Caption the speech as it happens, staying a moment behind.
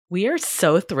We are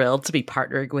so thrilled to be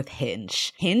partnering with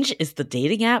Hinge. Hinge is the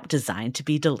dating app designed to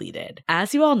be deleted.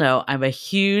 As you all know, I'm a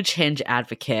huge Hinge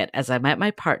advocate as I met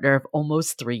my partner of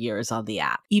almost 3 years on the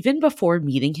app. Even before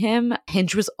meeting him,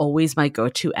 Hinge was always my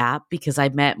go-to app because I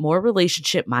met more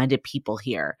relationship-minded people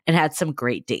here and had some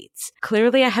great dates.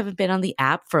 Clearly, I haven't been on the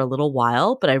app for a little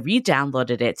while, but I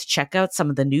re-downloaded it to check out some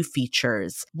of the new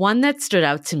features. One that stood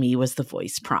out to me was the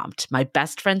voice prompt, my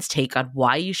best friend's take on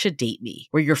why you should date me,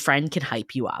 where your friend can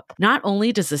hype you up. Not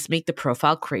only does this make the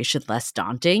profile creation less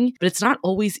daunting, but it's not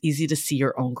always easy to see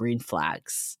your own green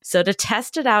flags. So to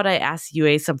test it out, I asked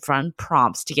Yue some fun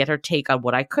prompts to get her take on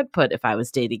what I could put if I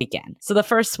was dating again. So the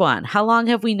first one, how long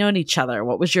have we known each other?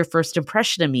 What was your first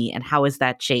impression of me and how has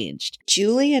that changed?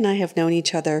 Julie and I have known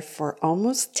each other for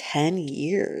almost 10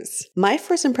 years. My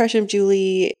first impression of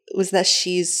Julie was that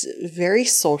she's very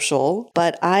social,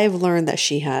 but I've learned that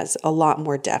she has a lot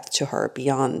more depth to her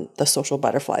beyond the social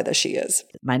butterfly that she is.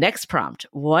 My next prompt,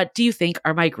 what do you think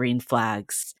are my green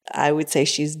flags? I would say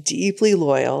she's deeply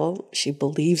loyal. She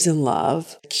believes in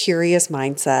love, curious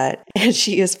mindset, and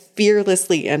she is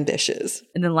fearlessly ambitious.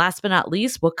 And then last but not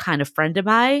least, what kind of friend am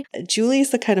I? Julie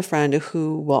is the kind of friend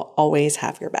who will always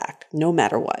have your back, no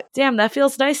matter what. Damn, that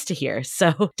feels nice to hear.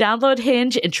 So download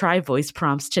Hinge and try voice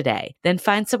prompts today. Then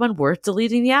find someone worth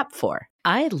deleting the app for.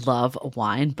 I love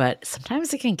wine, but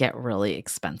sometimes it can get really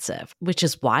expensive, which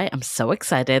is why I'm so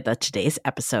excited that today's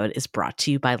episode is brought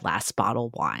to you by Last Bottle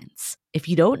Wines. If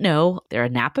you don't know, they're a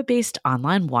Napa-based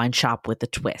online wine shop with a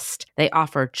twist. They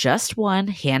offer just one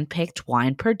hand-picked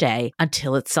wine per day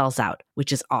until it sells out,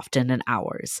 which is often in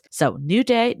hours. So new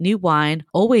day, new wine,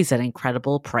 always at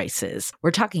incredible prices.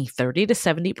 We're talking 30 to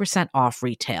 70% off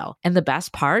retail. And the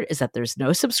best part is that there's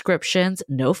no subscriptions,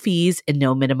 no fees, and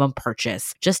no minimum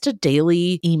purchase. Just a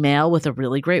daily email with a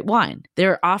really great wine.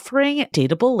 They're offering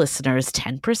Dateable listeners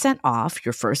 10% off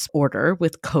your first order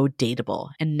with code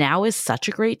Dateable. And now is such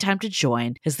a great time to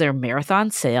join as their marathon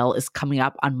sale is coming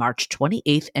up on March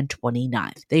 28th and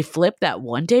 29th. They flip that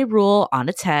one-day rule on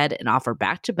its head and offer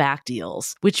back-to-back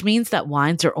deals, which means that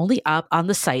wines are only up on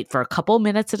the site for a couple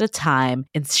minutes at a time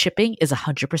and shipping is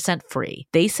 100% free.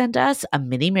 They sent us a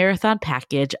mini marathon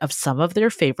package of some of their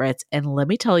favorites, and let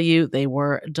me tell you, they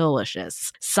were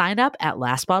delicious. Sign up at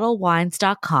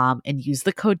lastbottlewines.com and use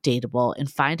the code Dateable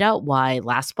and find out why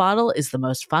Last Bottle is the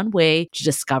most fun way to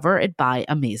discover and buy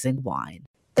amazing wine.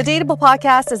 The Dateable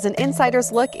podcast is an insider's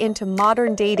look into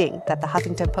modern dating that the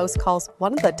Huffington Post calls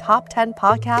one of the top 10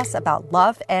 podcasts about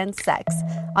love and sex.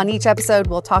 On each episode,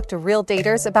 we'll talk to real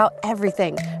daters about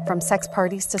everything from sex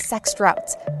parties to sex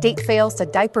droughts, date fails to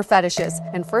diaper fetishes,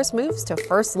 and first moves to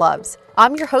first loves.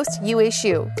 I'm your host, Yue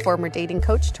Xu, former dating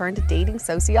coach turned dating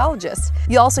sociologist.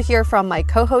 You'll also hear from my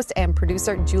co-host and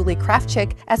producer, Julie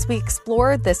Krafchick, as we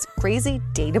explore this crazy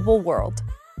dateable world.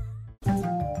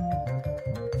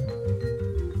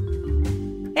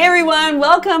 Hey everyone,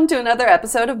 welcome to another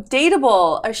episode of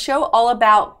Dateable, a show all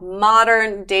about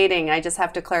modern dating. I just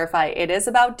have to clarify, it is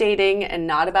about dating and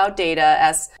not about data,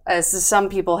 as some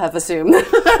people have assumed,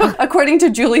 according to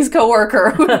Julie's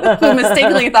coworker, who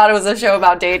mistakenly thought it was a show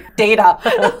about data.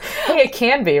 Hey, it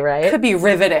can be, right? Could be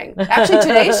riveting. Actually,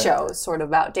 today's show is sort of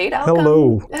about data.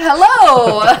 Hello.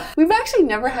 We've actually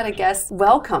never had a guest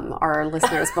welcome our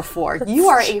listeners before. You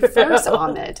are a first,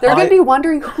 Amit. They're going to be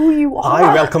wondering who you are.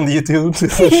 I welcomed you to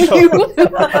the show.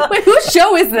 Wait, whose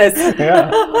show is this?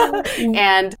 Yeah.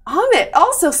 And Amit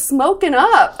also smoking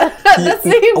up at the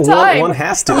same time. One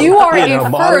has to. You are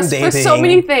a first for so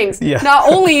many things. Yeah.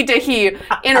 Not only did he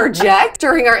interject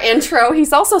during our intro,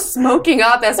 he's also smoking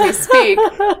up as we speak.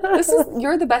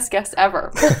 You're the best guest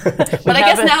ever. But I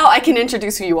guess now I can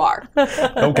introduce who you are.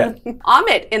 Okay.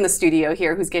 Amit in the studio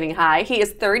here, who's getting high. He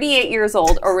is 38 years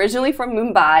old, originally from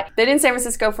Mumbai, been in San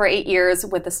Francisco for 8 years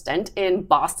with a stint in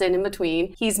Boston in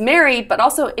between. He's married, but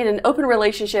also in an open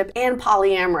relationship and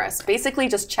polyamorous. Basically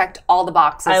just checked all the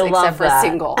boxes except for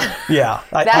single. Yeah,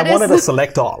 I wanted to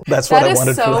select all. That's what I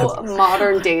wanted to. That is so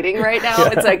modern dating right now.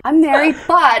 Yeah. It's like, I'm married,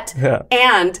 but,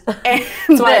 and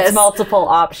so it's multiple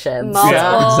options.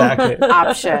 Exactly.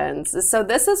 Options. So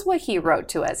this is what he wrote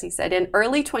to us. He said, in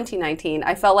early 2019,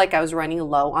 I felt like I was running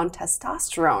low on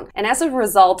testosterone. And as a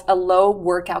result, a low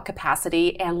workout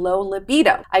capacity and low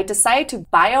libido. I decided to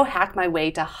biohack my way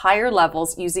to higher levels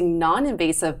cycles using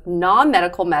non-invasive,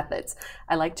 non-medical methods.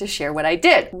 I like to share what I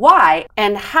did, why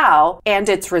and how, and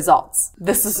its results.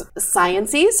 This is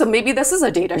science-y, so maybe this is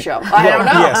a data show. I don't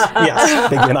know.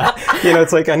 Yes.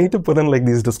 It's like I need to put in like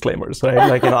these disclaimers, right?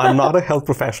 Like, I'm not a health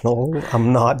professional.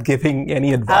 I'm not giving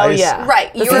any advice. Oh, yeah.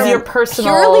 Right. This is your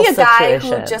personal purely a guy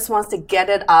situation. who just wants to get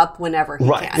it up whenever he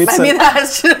Right. can.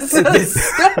 That's just a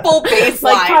simple baseline.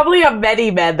 Like probably a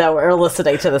many men that were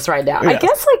listening to this right now. Yeah. I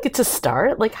guess like to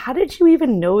start, like how did you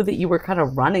even know that you were kind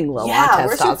of running low on testosterone?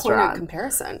 Where's your point of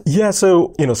comparison? Yeah,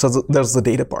 so there's the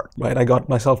data part, right? I got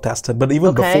myself tested, but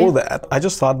even before that, I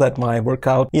just thought that my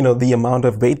workout, the amount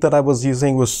of weight that I was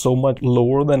using was so much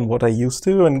lower than what I used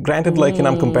to. And granted,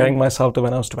 I'm comparing myself to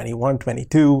when I was 21,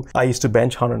 22. I used to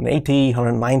bench 180,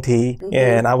 190,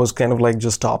 and I was kind of like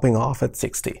just topping off at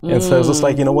 60. And so it's just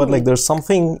like, like there's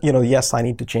something, yes, I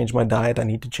need to change my diet. I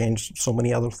need to change so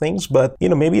many other things, but,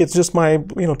 maybe it's just my,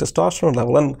 testosterone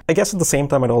level. And I guess at the same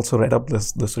time, I'd also read up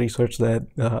this research that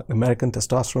American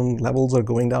testosterone levels are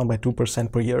going down by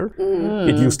 2% per year.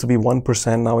 It used to be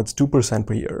 1%, now it's 2%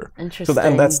 per year. Interesting.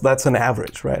 So that's an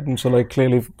average, right? And so like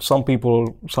clearly some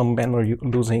men are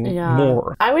losing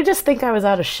more. I would just think I was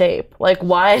out of shape. Like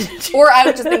why did you... Or I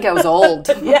would just think I was old,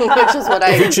 which is what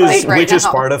I think right now. Which is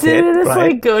part of Did it, this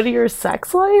right? like go to your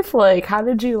sex life? Like how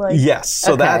did you like... Yes.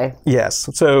 So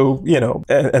So,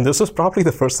 and this is probably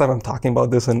the first time I'm talking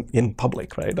about this in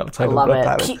public, right? Outside love of it.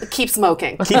 private. Keep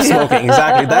smoking. Keep smoking,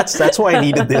 exactly. That's why I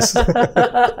needed this.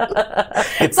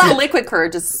 It's not liquid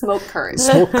courage, it's smoke courage.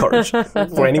 Smoke courage.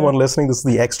 For anyone listening, this is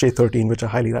the XJ13, which I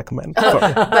highly recommend.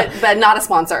 But not a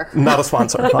sponsor. Not a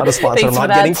sponsor. Thanks I'm not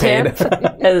getting paid.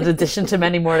 In addition to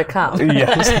many more to come.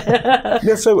 Yes.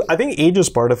 Yeah, so I think age is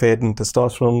part of it, and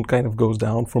testosterone kind of goes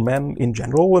down for men in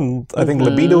general. And I think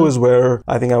libido is where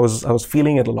I think I was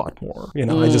feeling it a lot more.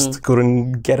 I just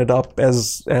couldn't get it up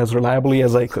as reliably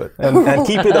as I could, and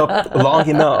keep it up long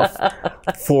enough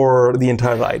for the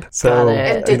entire ride. So,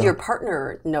 and did your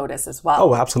partner notice as well?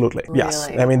 Oh, absolutely. Really? Yes.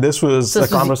 I mean, this was a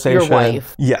conversation. Your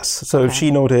wife. Yes. So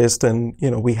she noticed, and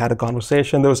we had a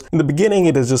conversation. There was in the beginning,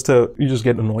 it is just you just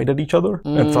get annoyed at each other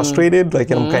and frustrated.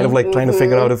 Like, I'm kind of like trying to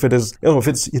figure out if it is, if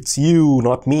it's you,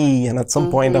 not me. And at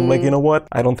some point, I'm like, what?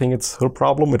 I don't think it's her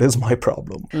problem. It is my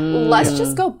problem. Let's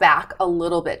just go back a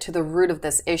little bit to the root of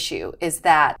this issue. Is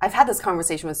that I've had this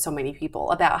conversation with so many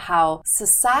people about how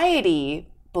society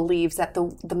believes that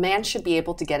the man should be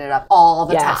able to get it up all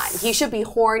the time. He should be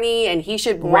horny and he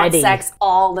should want sex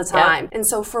all the time. Yep. And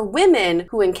so for women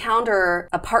who encounter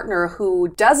a partner who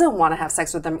doesn't want to have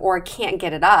sex with them or can't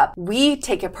get it up, we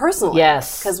take it personally.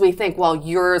 Yes. Because we think, well,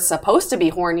 you're supposed to be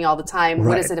horny all the time. Right.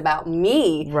 What is it about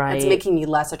me that's making me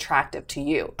less attractive to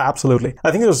you? Absolutely.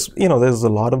 I think there's a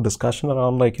lot of discussion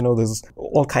around there's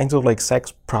all kinds of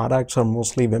sex products are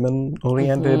mostly women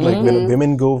oriented. Like when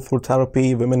women go for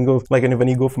therapy, women go and when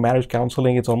you go for marriage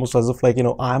counseling, it's almost as if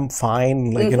I'm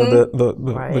fine.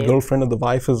 The girlfriend or the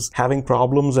wife is having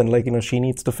problems and she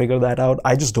needs to figure that out.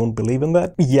 I just don't believe in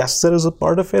that. Yes, there is a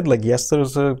part of it. Yes, there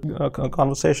is a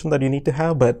conversation that you need to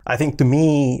have. But I think to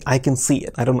me, I can see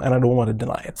it. I don't want to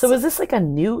deny it. So is this a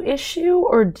new issue,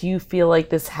 or do you feel like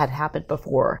this had happened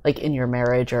before, in your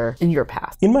marriage or in your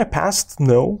past? In my past,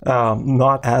 no,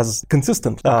 not as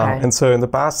consistent. And so in the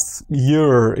past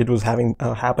year, it was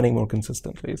happening more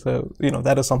consistently. So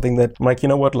that is something that I'm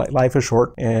like, life is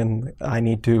short and I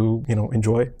need to,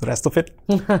 enjoy the rest of it.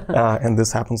 And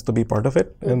this happens to be part of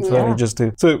it. And so I need just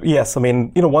to, so yes, I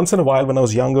mean, once in a while when I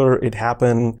was younger, it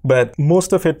happened, but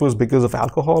most of it was because of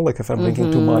alcohol. If I'm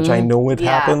drinking too much, I know it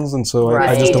happens. And so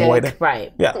I just avoid it.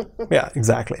 Right. Yeah,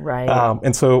 exactly. Right.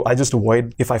 And so I just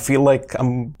avoid, if I feel like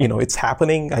it's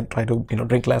happening, I try to,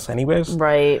 drink less anyways.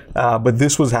 Right. But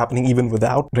this was happening even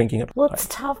without drinking it. Well, it's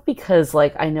tough because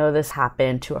I know this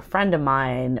happened to a friend of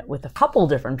mine with a couple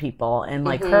different people, and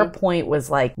her point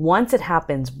was once it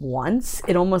happens once,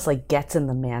 it almost gets in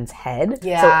the man's head.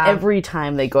 Yeah. So every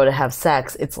time they go to have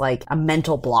sex, it's a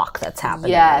mental block that's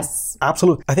happening. Yes.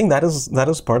 Absolutely. I think that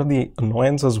is part of the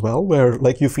annoyance as well, where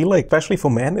you feel especially for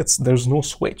men, there's no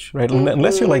switch, right?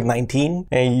 Unless you're 19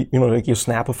 and you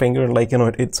snap a finger and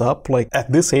it's up.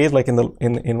 At this age,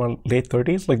 in my late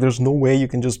 30s, there's no way you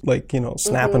can just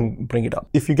snap and bring it up.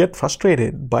 If you get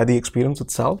frustrated by the experience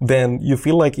itself, then you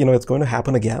feel it's going to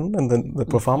happen again, and then the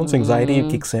performance anxiety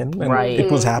kicks in, and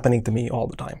it was happening to me all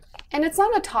the time. And it's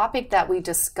not a topic that we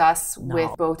discuss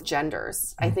with both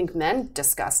genders. I think men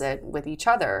discuss it with each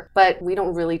other, but we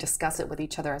don't really discuss it with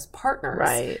each other as partners.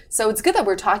 Right. So it's good that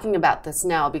we're talking about this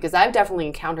now, because I've definitely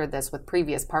encountered this with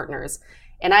previous partners.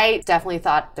 And I definitely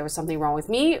thought there was something wrong with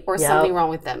me or something wrong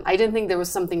with them. I didn't think there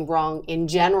was something wrong in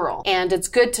general. And it's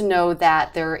good to know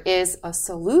that there is a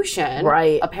solution,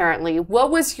 apparently.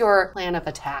 What was your plan of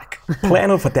attack?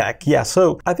 Plan of attack, yeah.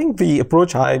 So I think the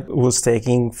approach I was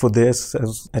taking for this,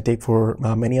 as I take for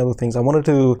many other things, I wanted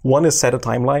to, one is set a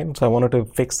timeline. So I wanted to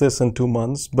fix this in 2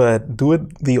 months, but do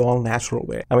it the all natural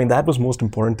way. I mean, that was most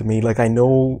important to me. Like, I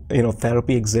know,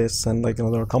 therapy exists, and like,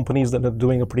 there are companies that are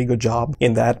doing a pretty good job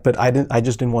in that, but I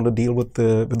just didn't want to deal with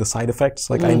the side effects.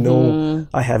 Like, I know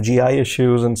I have GI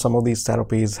issues, and some of these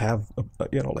therapies have,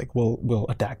 will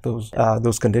attack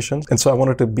those conditions. And so I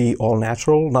wanted to be all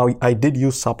natural. Now, I did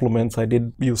use supplements. I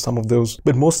did use some of those,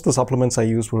 but most of the supplements I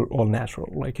used were all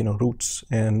natural, like, roots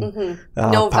and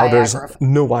no powders. Viagra.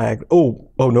 No Viagra.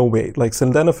 Oh, no way. Like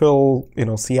sildenafil,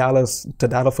 Cialis,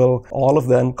 tadalafil, all of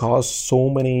them cause so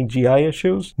many GI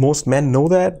issues. Most men know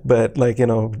that, but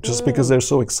just because they're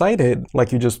so excited,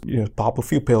 like you just pop a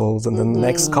few pills, and then the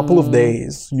next couple of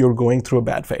days you're going through a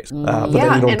bad phase. But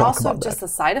then you don't and talk also about just that.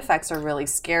 the side effects are really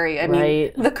scary. I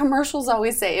mean, the commercials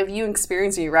always say if you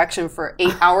experience an erection for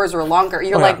 8 hours or longer,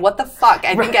 you're like, what the fuck?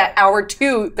 I think at hour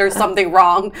 2 there's something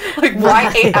wrong. Like,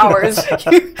 why 8 hours?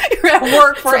 You're at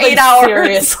work for 8 hours.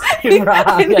 Seriously wrong.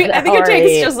 I think it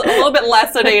takes just a little bit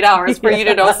less than 8 hours for you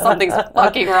to know something's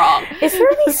fucking wrong. Is there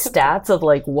any stats of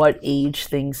like what age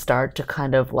things start to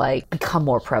kind of like become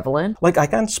more prevalent? Like, I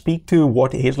can't speak to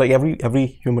what age, like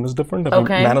every human is different, every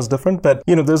man is different, but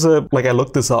there's I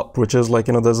looked this up, which is like,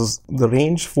 the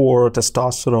range for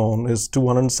testosterone is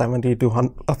 270 to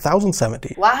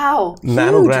 1070. Wow.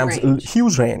 Nanograms,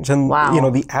 huge range. And,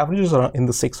 the averages are in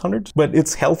the 600s, but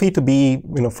it's healthy to be,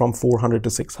 from 400 to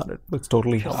 600. It's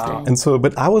totally healthy. And so,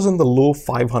 but I was in the low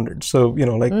 500s. So,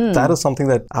 that is something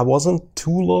that I wasn't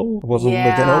too low,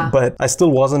 but I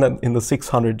still wasn't in the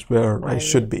 600s where I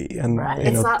should be. And,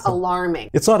 it's not alarming.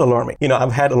 It's not alarming.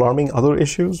 I've had alarming other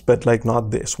issues, but like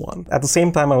not this one. At the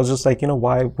same time, I was just like,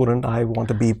 why wouldn't I want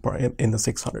to be in the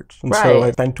 600s? And so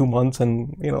I spent 2 months,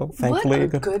 and, thankfully.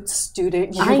 What a good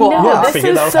student you I know, are. this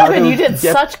is so good. You did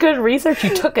such good research.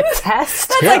 You took a test.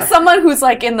 That's like someone who's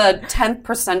like in the 10th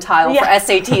percentile for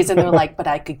SATs, and they're like, but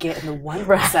I could get in the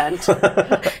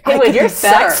 1%. Hey, when your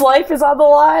sex life is on the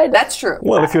line. That's true.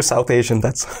 Well, if you're South Asian,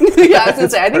 that's I was going to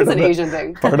say, I think it's an Asian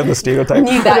thing. part of the stereotype.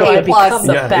 Need that A+.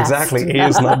 Yeah, exactly. A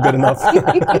is not good enough.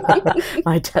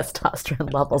 My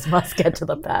testosterone levels must get to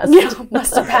the best. Yeah,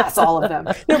 must surpass all of them.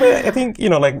 Yeah, but I think,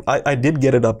 I did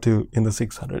get it up to in the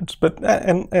 600s, but,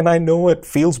 and I know it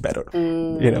feels better.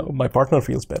 My partner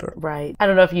feels better. Right. I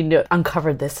don't know if you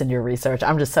uncovered this in your research.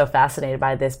 I'm just so fascinated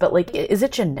by this, but like, is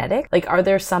it genetic? Like, are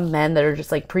there some men that are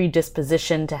just like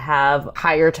predispositioned to have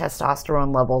higher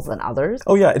testosterone levels than others?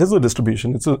 Oh yeah, it is a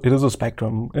distribution. It is a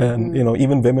spectrum. And,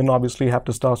 even women obviously have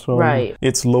testosterone. Right.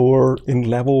 It's lower in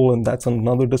level, and that's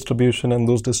another distribution, and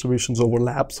those distributions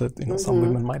overlap. So, some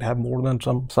women might have more than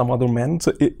some other men.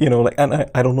 So, and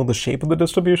I don't know the shape of the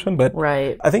distribution, but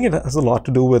I think it has a lot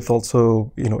to do with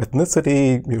also,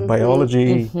 ethnicity, your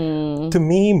biology. To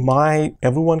me,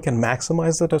 everyone can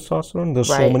maximize the testosterone. There's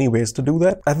so many ways to do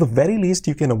that. At the very least,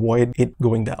 you can avoid it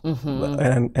going down.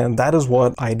 And that is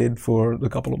what I did for a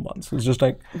couple of months. It's just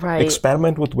like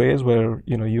experiment with ways where,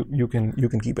 you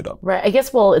can keep it up. Right. I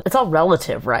guess, well, it's all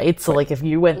relative, right? So like if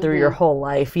you went through your whole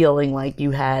life feeling like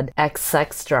you had X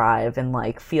sex drive and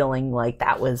like feeling like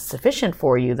that was sufficient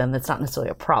for you, then that's not necessarily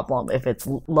a problem if it's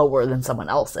lower than someone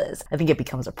else's. I think it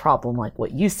becomes a problem like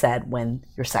what you said when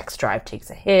your sex drive takes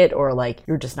a hit, or like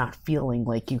you're just not feeling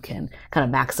like you can kind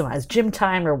of maximize gym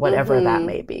time or whatever that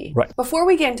may be. Right. Before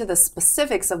we get into the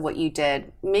specifics of what you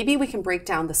did, maybe we can break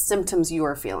down the symptoms you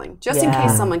are feeling, just in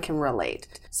case someone can relate.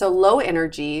 So low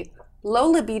energy, low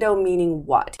libido meaning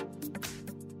what?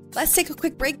 Let's take a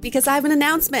quick break because I have an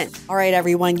announcement. All right,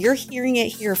 everyone, you're hearing it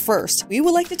here first. We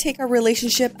would like to take our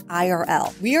relationship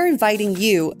IRL. We are inviting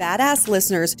you, badass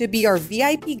listeners, to be our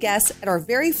VIP guests at our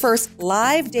very first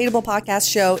live Dateable podcast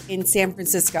show in San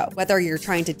Francisco. Whether you're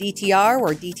trying to DTR or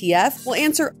DTF, we'll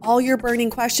answer all your burning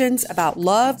questions about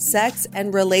love, sex,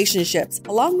 and relationships,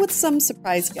 along with some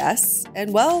surprise guests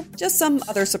and, well, just some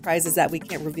other surprises that we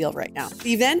can't reveal right now.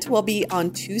 The event will be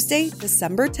on Tuesday,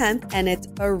 December 10th, and it's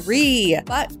free.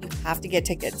 But you have to get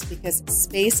tickets because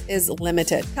space is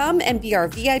limited. Come and be our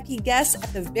VIP guest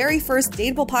at the very first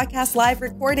Dateable Podcast live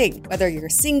recording. Whether you're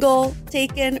single,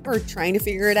 taken, or trying to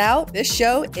figure it out, this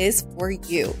show is for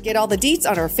you. Get all the deets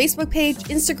on our Facebook page,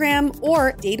 Instagram,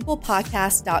 or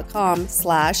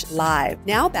dateablepodcast.com/live.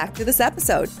 Now back to this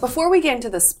episode. Before we get into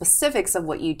the specifics of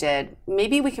what you did,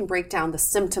 maybe we can break down the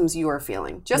symptoms you are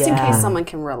feeling, just in case someone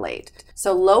can relate.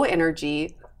 So low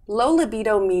energy, Low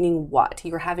libido meaning what?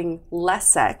 You're having less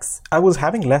sex. I was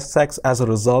having less sex as a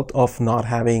result of not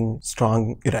having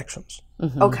strong erections.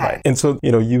 Mm-hmm. Okay. Right. And so,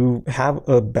 you have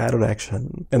a bad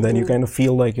erection and then you kind of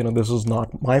feel like, this is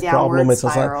not my problem. It's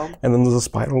spiral. And then there's a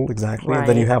spiral, exactly. Right. And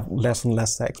then you have less and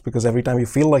less sex because every time you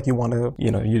feel like you want to,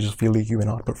 you just feel like you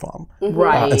cannot perform. Mm-hmm.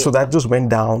 Right. And so that just went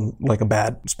down like a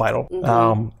bad spiral.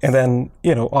 Mm-hmm. And then,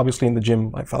 obviously in the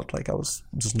gym, I felt like I was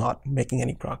just not making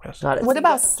any progress. Got it. What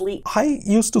about sleep? I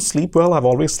used to sleep well. I've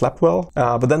always slept well.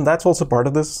 But then that's also part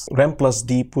of this. REM plus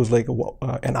deep was like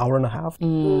an hour and a half.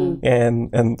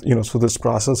 And so this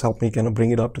process helped me kind of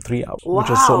bring it up to 3 hours, which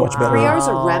is so much better. 3 hours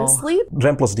of REM sleep?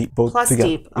 REM plus deep, both Plus together.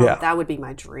 deep. Oh, that would be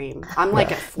my dream. I'm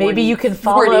like at 40, Maybe you can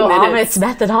 40 follow minutes. Amit's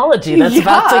methodology that's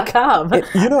about to come.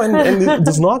 And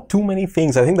there's not too many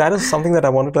things. I think that is something that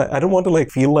I don't want to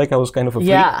like feel like I was kind of a freak.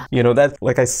 Yeah. That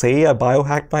like I say I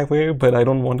biohacked my way, but I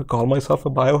don't want to call myself a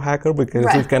biohacker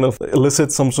because it kind of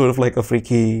elicits some sort of like a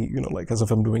freaky, like as if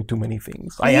I'm doing too many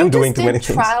things. I am doing too many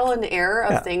things. Trial and error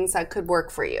of things that could work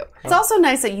for you. It's also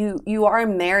nice that you are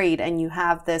married and you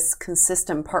have this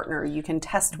consistent partner you can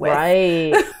test with.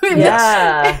 Right.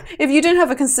 Yeah. If you didn't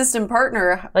have a consistent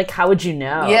partner, like how would you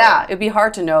know? Yeah, it'd be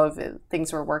hard to know if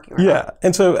things were working or not. Yeah.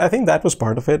 And so I think that was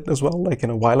part of it as well. Like,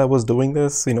 while I was doing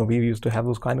this, we used to have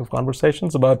those kind of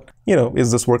conversations about,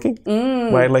 is this working?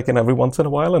 Right? Like, every once in a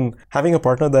while, and having a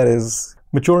partner that is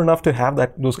mature enough to have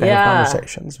those kind of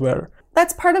conversations where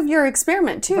that's part of your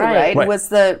experiment too, right? Was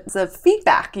the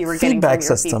feedback you were getting from your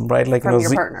system, right? Like, from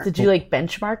your partner. Did you like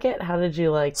benchmark it? How did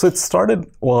you like? So it started,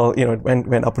 well, it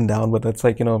went up and down, but it's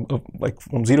like, like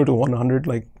from 0 to 100,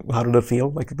 like how did it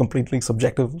feel? Like a completely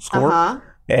subjective score.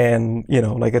 And,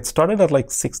 like it started at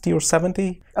like 60 or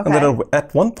 70. Okay. And then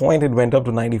at one point it went up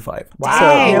to 95. Wow.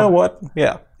 So, you know what?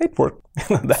 Yeah, it worked.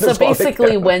 So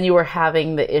basically when you were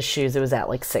having the issues, it was at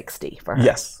like 60 for her.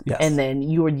 Yes. And then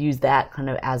you would use that kind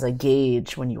of as a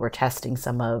gauge when you were testing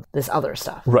some of this other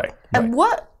stuff. Right. And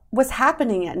what was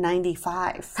happening at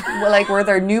 95? Like, were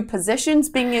there new positions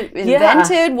being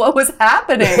invented? What was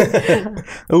happening?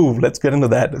 Oh, let's get into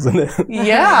that, isn't it?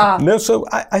 Yeah. No, so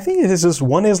I think it is just,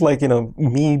 one is like,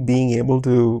 me being able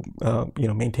to,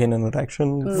 maintain an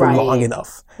erection for long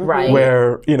enough. Right.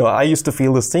 Where, I used to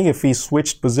feel this thing, if we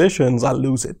switched positions, I'll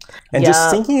lose it. And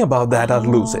just thinking about that, I'd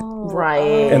lose it.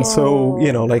 Right. And so,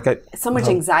 like... so much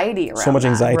anxiety around So much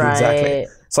anxiety, that. exactly.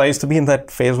 So I used to be in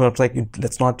that phase where I was like,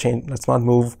 let's not change, let's not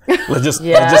move, let's just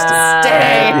stay.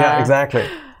 Yeah, exactly.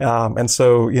 And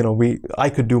so, I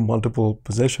could do multiple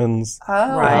positions.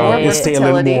 Stay a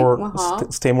little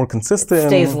more, stay more consistent.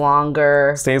 Stays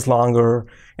longer.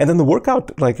 And then the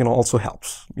workout, also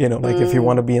helps. Like if you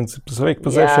want to be in specific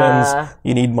positions,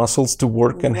 you need muscles to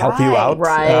work and help you out.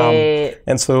 Right.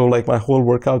 And so, my whole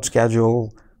workout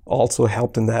schedule also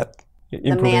helped in that.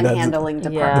 The manhandling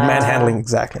department. The manhandling,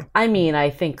 exactly. I mean, I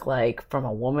think from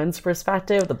a woman's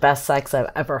perspective, the best sex I've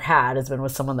ever had has been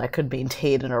with someone that could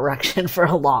maintain an erection for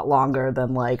a lot longer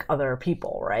than other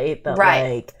people, right? That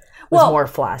was more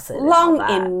flaccid. Long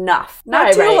enough.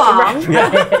 Not too long. You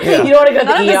don't want to go to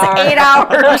the ER. 8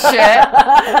 hour shit.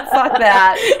 Fuck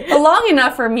that. But long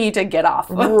enough for me to get off.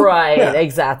 Right,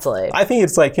 exactly. I think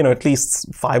it's at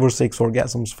least 5 or 6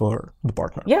 orgasms for the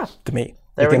partner. Yeah. To me.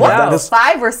 There we go.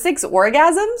 5 or 6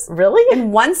 orgasms? Really?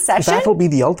 In one session? That will be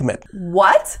the ultimate.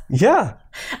 What? Yeah.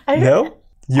 I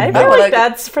feel like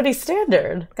that's pretty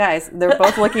standard. Guys, they're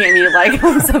both looking at me like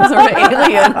I'm some sort of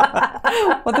alien.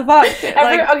 What the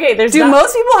fuck? Do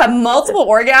most people have multiple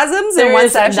orgasms in one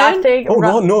session?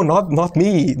 No, not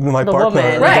me. My partner.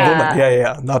 Woman. Right.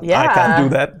 Yeah. I can't do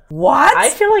that. What? I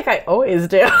feel like I always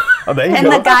do. Oh, there you go. And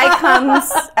the guy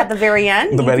comes at the very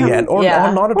end? The very end. Or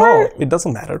not at all. It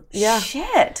doesn't matter. Yeah.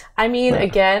 Shit. I mean,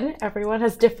 again, everyone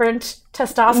has different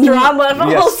testosterone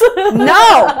levels. Yes.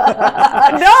 No.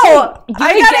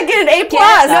 I gotta get an A+.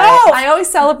 No. I always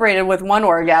celebrated with 1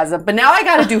 orgasm, but now I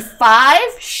gotta do 5?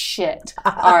 Shit.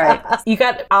 All right. You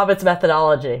got Amit's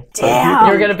methodology. Damn.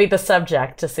 You're gonna be the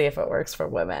subject to see if it works for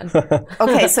women.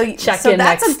 Okay, so that's a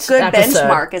good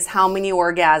benchmark is how many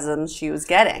orgasms she was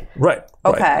getting. Right.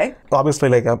 Okay. Right. Obviously,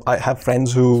 I have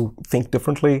friends who think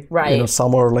differently. Right.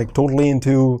 Some are totally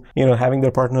into, having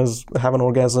their partners have an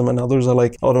orgasm, and others are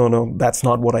like, oh, no, that's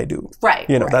not what I do. Right.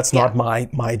 That's not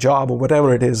my job or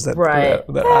whatever it is that I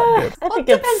do. It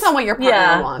depends on what your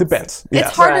partner wants. Depends.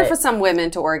 It's harder for some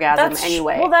women to orgasm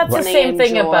anyway. Well, that's the same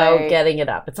thing about getting it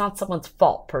up. It's not someone's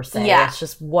fault per se. Yeah. It's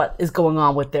just what is going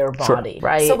on with their body,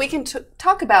 right? So we can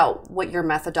talk about what your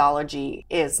methodology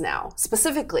is now,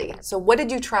 specifically. So what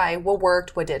did you try? What worked? worked,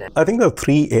 what didn't? I think there are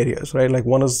 3 areas, right? Like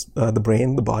one is the brain,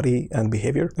 the body, and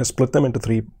behavior. I split them into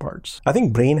 3 parts. I think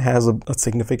brain has a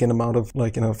significant amount of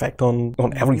effect on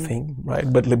everything, right?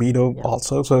 But libido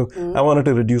also. So I wanted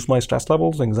to reduce my stress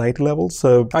levels, anxiety levels. So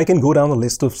I can go down the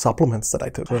list of supplements that I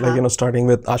took. So like, starting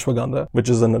with ashwagandha, which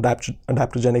is an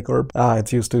adaptogenic herb.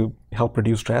 It's used to help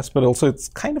reduce stress, but also it's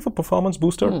kind of a performance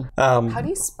booster. How do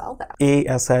you spell that?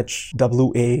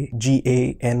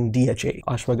 ASHWAGANDHA,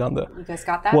 ashwagandha. You guys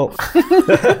got that? Well,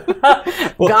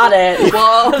 got it.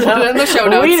 Well, put it in the show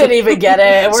notes. We didn't even get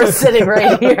it. We're sitting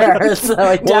right here, so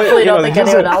I definitely don't think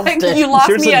anyone else did. You lost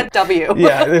me at W.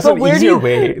 Yeah, there's an easier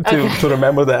way to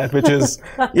remember that, which is,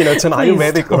 it's an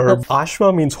Ayurvedic herb. Ashwa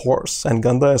means horse, and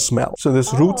gandha is smell. So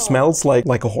this root smells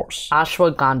like a horse.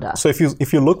 Ashwagandha. So if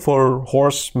you look for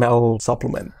horse smell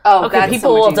supplement. Oh, okay,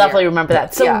 people will definitely remember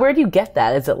that. So where do you get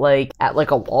that? Is it like at like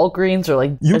a Walgreens or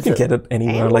like? You can get it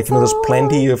anywhere. Amazon? Like there's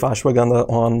plenty of ashwagandha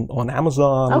on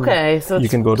Amazon. Okay, so it's you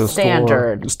can go to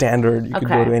standard. Standard. You can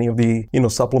go to any of the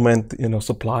supplement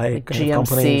supply like kind GMC of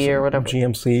companies or whatever.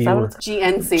 GMC or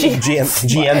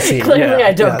GNC. Clearly,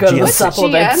 I don't go to the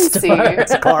supplement store.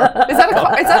 It's a car. Is that a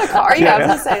car? Is that a car? Yeah, I was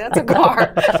gonna say that's a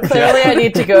car. Clearly, I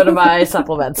need to go to my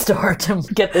supplement store to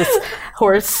get this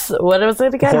horse. What was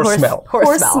it again? Horse smell.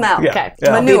 Horse smell. Yeah. Okay.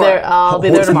 Yeah. I'll be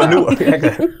there tomorrow.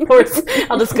 Manure. Horse.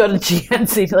 I'll just go to GNC and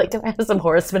be like, can I have some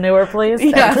horse manure, please?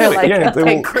 Yeah. They're like,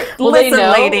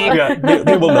 Listen, lady. Yeah,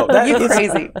 they will know. That You're is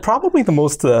crazy. Probably the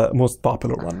most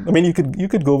popular one. I mean, you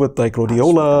could go with like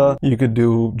rhodiola. You could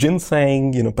do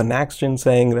ginseng. Panax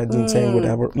ginseng, red ginseng,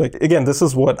 whatever. Like again, this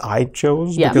is what I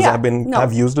chose because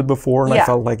I've used it before and I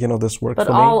felt like this worked for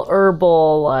me. But all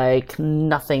herbal, like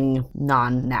nothing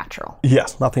non-natural.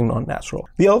 Yes, nothing non-natural.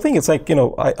 The other thing is like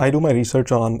I do my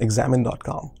research on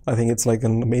examine.com. I think it's like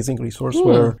an amazing resource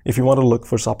where if you want to look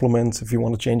for supplements, if you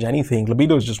want to change anything,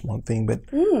 libido is just one thing, but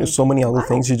there's so many other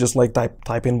things. You just like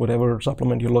type in whatever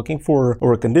supplement you're looking for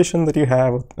or a condition that you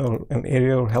have or an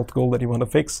area or health goal that you want to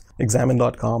fix.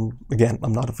 Examine.com. Again,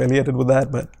 I'm not affiliated with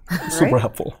that, but super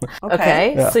helpful.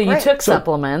 Okay. Yeah. So you took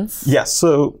supplements. Yes.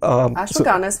 So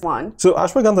ashwagandha is one. So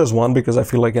ashwagandha is one because I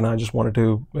feel like I just wanted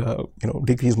to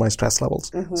decrease my stress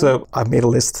levels. So I've made a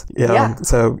list.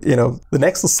 So the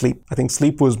next is sleep. I think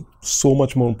sleep was so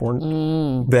much more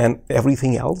important than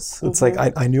everything else. It's like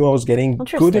I knew I was getting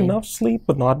good enough sleep,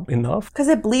 but not enough. Because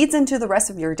it bleeds into the rest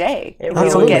of your day. It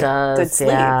really does. Good sleep.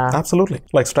 Yeah. Absolutely.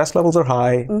 Like stress levels are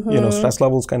high. Stress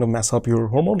levels kind of mess up your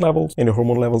hormone levels, and your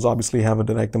hormone levels obviously have a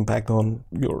direct impact on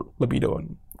your libido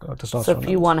and testosterone. So if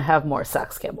you want to have more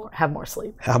sex, have more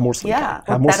sleep. Have more sleep. Yeah.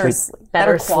 Have more sleep.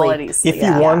 Better quality sleep. If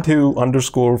you want to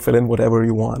fill in whatever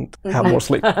you want, have more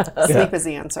sleep. Sleep is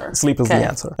the answer. Sleep is the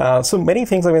answer. So many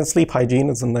things. I mean, sleep hygiene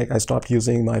is like I stopped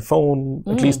using my phone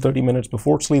at least 30 minutes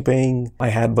before sleeping. I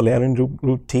had valerian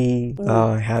root tea.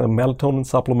 I had a melatonin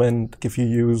supplement. If you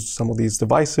use some of these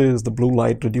devices, the blue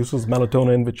light reduces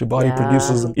melatonin, which your body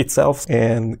produces itself.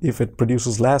 And if it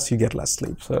produces less, you get less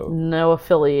sleep. So no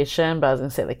affiliation, but I was going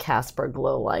to say the Casper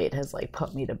Glow Light has like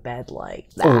put me to bed like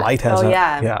that. Oh, light has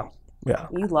yeah. Yeah.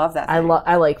 You love that.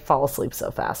 I like fall asleep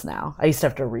so fast now. I used to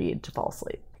have to read to fall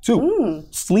asleep. So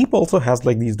sleep also has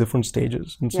like these different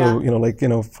stages. And so,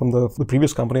 from the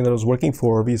previous company that I was working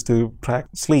for, we used to track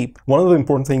sleep. One of the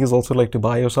important things is also like to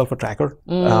buy yourself a tracker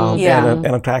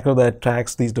and a tracker that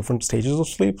tracks these different stages of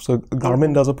sleep. So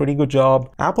Garmin does a pretty good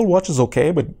job. Apple Watch is okay,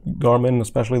 but Garmin,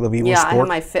 especially the Vivo Sport. I have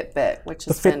my Fitbit, which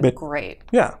has been great.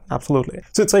 Yeah, absolutely.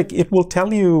 So it's like it will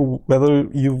tell you whether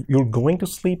you're going to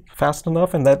sleep fast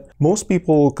enough, and that most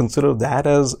people consider that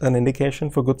as an indication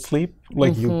for good sleep.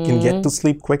 Like you can get to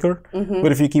sleep quicker,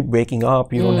 but if you keep waking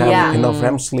up, you don't have enough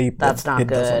REM sleep. That's not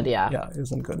good. Yeah, it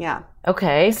isn't good. Yeah.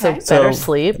 Okay, so better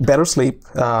sleep. Better sleep,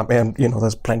 and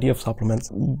there's plenty of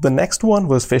supplements. The next one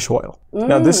was fish oil.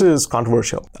 Now this is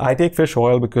controversial. I take fish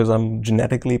oil because I'm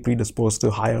genetically predisposed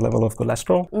to higher level of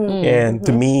cholesterol, and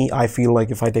to me, I feel like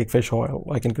if I take fish oil,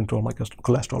 I can control my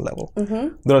cholesterol level.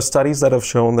 There are studies that have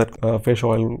shown that fish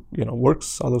oil,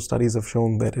 works. Other studies have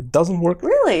shown that it doesn't work.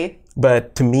 Really?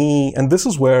 But to me, and this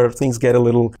is where things get a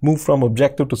little moved from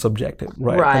objective to subjective,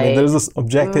 right? I mean, there's this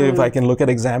objective, I can look at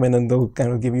Examine and they'll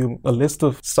kind of give you a list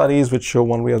of studies which show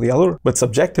one way or the other. But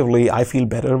subjectively, I feel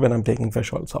better when I'm taking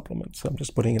fish oil supplements. So I'm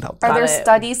just putting it out there. Are there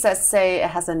studies that say it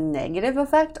has a negative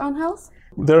effect on health?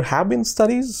 There have been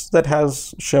studies that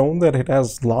has shown that it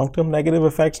has long-term negative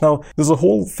effects. Now, there's a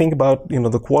whole thing about,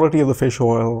 the quality of the fish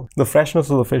oil, the freshness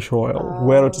of the fish oil,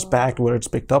 where it's packed, where it's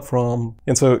picked up from.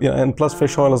 And so, and plus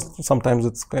fish oil is sometimes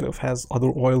it's kind of has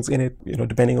other oils in it,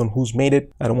 depending on who's made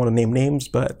it. I don't want to name names,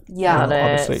 but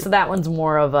obviously. So that one's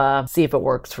more of a see if it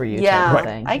works for you type of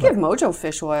thing. I give Mojo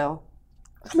fish oil.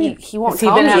 I mean, he won't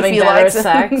tell me if he likes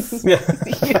sex.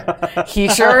 Yeah. He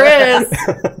sure is.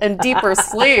 And deeper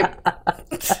sleep.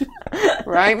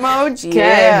 Right, Moj? Okay.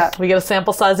 Yeah. We get a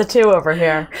sample size of 2 over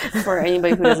here. For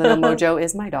anybody who doesn't know, Mojo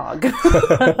is my dog.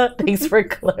 Thanks for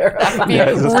clarifying. Yeah,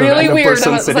 it's just a Really random weird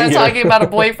person if sitting I'm here. talking about a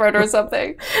boyfriend or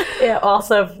something. Yeah,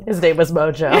 also, his name was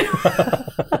Mojo.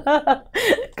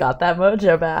 Got that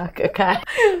mojo back. Okay.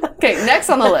 Okay, next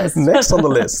on the list. Next on the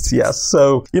list, yes.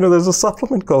 So, there's a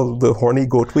supplement called the horny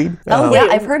goatweed. Oh, yeah,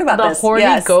 I've heard about The this. horny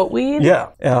Yes. goatweed? Yeah.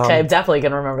 Okay, I'm definitely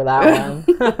going to remember that one.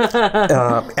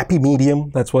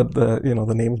 Epimedium, that's what the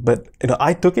name is. But,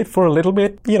 I took it for a little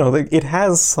bit. It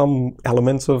has some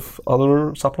elements of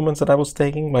other supplements that I was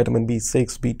taking, vitamin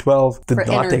B6, B12. Did For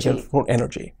not take energy. it for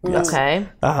energy. Yes. Okay.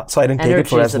 So I didn't take it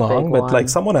for Energy's as a big long, but one. like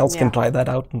someone else can Yeah. try that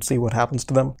out and see what happens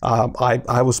to them.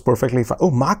 I was perfectly fine. Oh,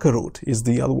 maca root is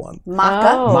the other one.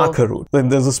 Maca. Oh. Maca root. Then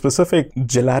there's a specific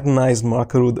gelatinized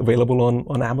maca root available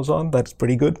on Amazon that's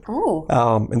pretty good. Oh.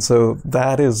 And so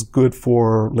that is good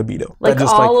for libido. Like That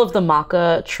just all of the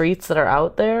maca treats that are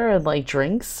out there and like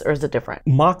drinks, or is it different?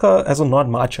 maca as in not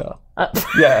matcha.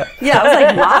 Yeah. Yeah, I was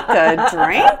like, maca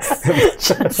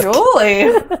drinks?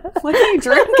 Julie, what are you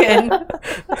drinking?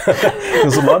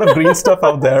 There's a lot of green stuff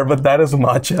out there, but that is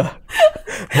matcha.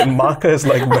 And maca is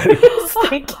like very...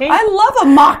 I love a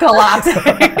maca latte.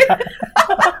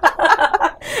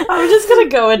 I'm just going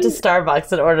to go into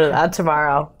Starbucks and order that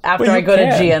tomorrow after Well, I you go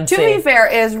can. to GNC. To be fair,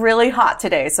 it is really hot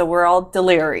today, so we're all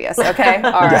delirious, okay?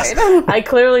 All right. I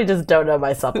clearly just don't know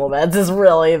my supplements is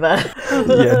really the...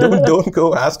 Yeah, don't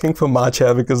go asking for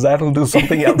matcha because that'll do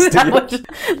something else to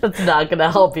you. That's not going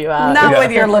to help you out. Not Yeah.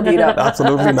 with your libido.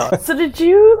 Absolutely not. So did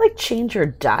you like change your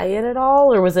diet at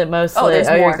all, or was it mostly there's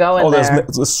you're more. going Oh, there?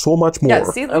 there's so much more. Yeah,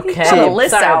 see, Okay, the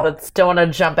list sorry, out. but don't want to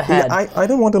jump ahead. Yeah, I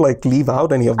don't want to like leave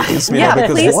out any of these, Yeah,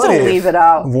 because please what don't if, leave it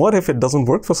out. What if it doesn't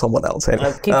work for someone else? And,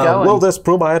 keep going. Well, there's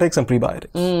probiotics and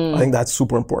prebiotics. I think that's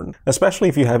super important, especially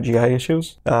if you have GI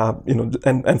issues.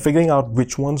 And figuring out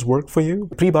which ones work for you.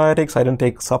 Prebiotics, I didn't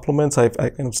take supplements. I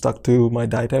kind of stuck to my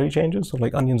dietary changes, so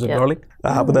like onions and garlic.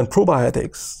 But then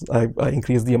probiotics, I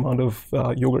increased the amount of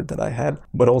yogurt that I had,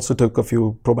 but also took a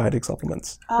few probiotic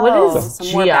supplements. What is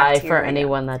some more GI for bacteria.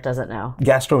 anyone that doesn't know?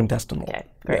 Gastrointestinal. Okay,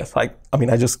 great. Yes, I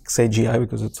just say GI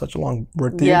because it's such a long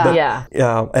word to Yeah. you. But,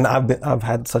 Yeah. and I've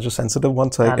had such a sensitive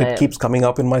one, so Got it it. keeps coming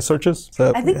up in my searches.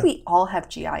 So I think we all have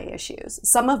GI issues.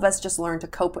 Some of us just learn to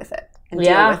cope with it and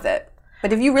Yeah. deal with it.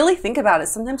 But if you really think about it,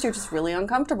 sometimes you're just really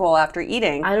uncomfortable after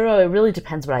eating. I don't know. It really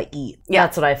depends what I eat. Yeah.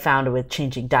 That's what I found with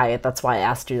changing diet. That's why I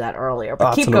asked you that earlier.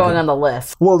 But keep Absolutely. going on the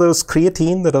list. Well, there's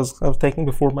creatine that I was taking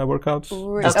before my workouts.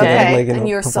 Just to Okay. have, like, And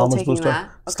you're still performance taking booster. that?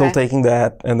 Still Okay. taking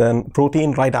that, and then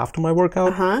protein right after my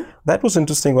workout. That was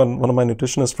interesting. When one of my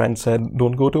nutritionist friends said,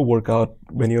 "Don't go to a workout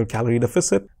when you're calorie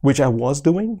deficit," which I was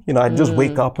doing. I'd just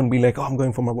wake up and be like, "Oh, I'm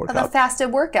going for my The workout."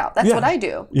 fasted workout. That's Yeah. what I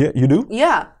do. Yeah, you do.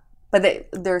 Yeah. But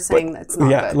they're saying that's not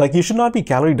Yeah, good. like you should not be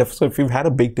calorie deficit. If you've had a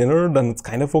big dinner, then it's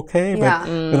kind of okay. Yeah.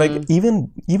 But like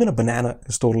even a banana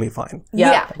is totally fine.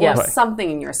 yeah. Yeah. Or Right. something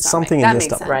in your stomach. Something that in your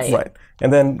makes stomach, sense. Right.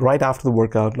 And then right after the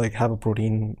workout, like have a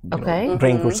protein Okay.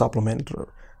 drink or supplement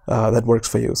that works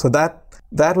for you. So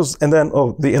that was, and then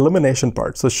the elimination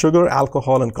part. So sugar,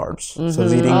 alcohol, and carbs. So I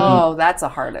was eating. Oh, that's the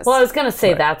hardest. Well, I was going to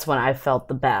say that's when I felt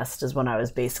the best, is when I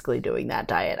was basically doing that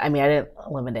diet. I mean, I didn't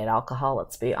eliminate alcohol,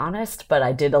 let's be honest, but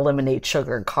I did eliminate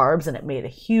sugar and carbs, and it made a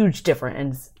huge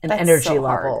difference in That's energy so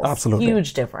hard. levels. Absolutely.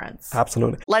 Huge difference.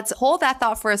 Absolutely. Let's hold that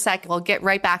thought for a sec. We'll get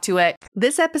right back to it.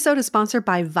 This episode is sponsored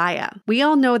by Via. We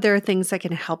all know there are things that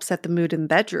can help set the mood in the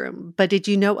bedroom, but did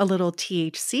you know a little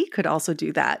THC could also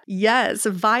do that? Yes,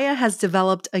 Via has developed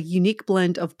a unique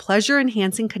blend of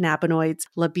pleasure-enhancing cannabinoids,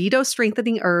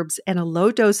 libido-strengthening herbs, and a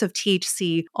low dose of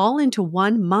THC all into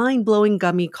one mind-blowing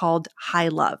gummy called High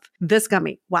Love. This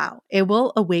gummy, wow, it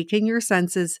will awaken your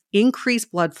senses, increase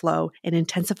blood flow, and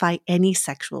intensify any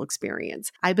sexual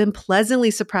experience. I've been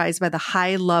pleasantly surprised by the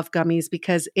High Love gummies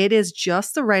because it is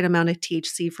just the right amount of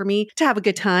THC for me to have a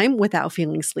good time without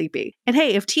feeling sleepy. And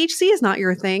hey, if THC is not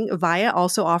your thing, Via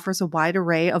also offers a wide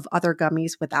array of other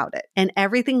gummies without it. And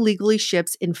everything legally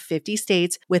ships in 50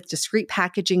 states with discreet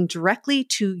packaging directly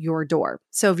to your door.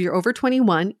 So if you're over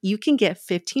 21, you can get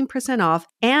 15% off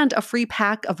and a free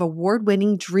pack of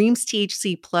award-winning Dreams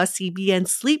THC plus CBN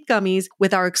sleep gummies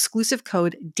with our exclusive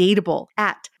code DATEABLE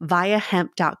at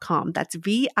viahemp.com. That's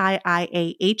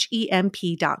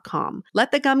VIIAHEMP.com.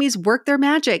 Let the gummies work their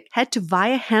magic. Head to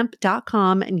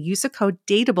viahemp.com and use the code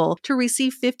DATEABLE to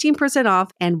receive 15%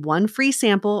 off and one free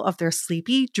sample of their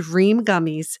Sleepy Dream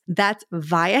gummies. That's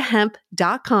viahemp.com.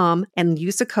 dateable.com and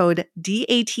use the code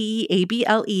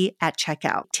DATEABLE at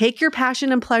checkout. Take your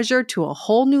passion and pleasure to a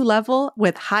whole new level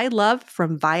with high love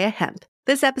from Via Hemp.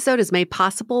 This episode is made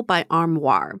possible by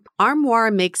Armoire.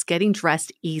 Armoire makes getting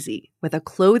dressed easy. With a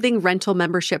clothing rental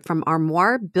membership from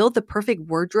Armoire, build the perfect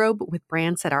wardrobe with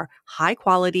brands that are high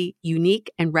quality,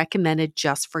 unique, and recommended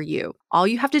just for you. All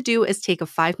you have to do is take a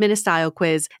 5-minute style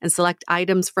quiz and select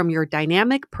items from your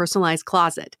dynamic, personalized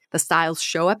closet. The styles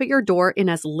show up at your door in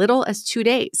as little as 2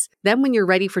 days. Then when you're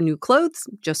ready for new clothes,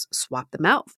 just swap them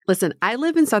out. Listen, I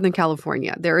live in Southern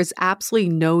California. There is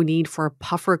absolutely no need for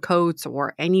puffer coats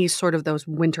or any sort of those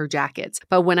winter jackets.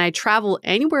 But when I travel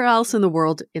anywhere else in the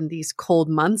world in these cold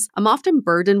months, I'm often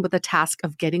burdened with the task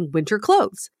of getting winter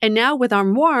clothes. And now with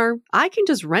Armoire, I can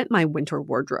just rent my winter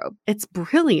wardrobe. It's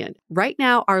brilliant. Right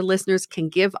now, our listeners can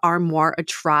give Armoire a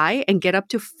try and get up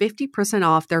to 50%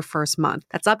 off their first month.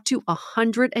 That's up to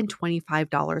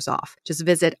 $125 off. Just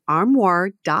visit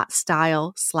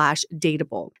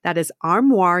armoire.style/dateable. That is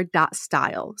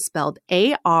armoire.style, spelled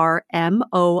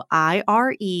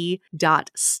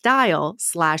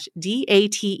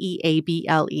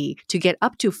ARMOIRE.style/DATEABLE to get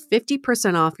up to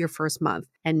 50% off your first month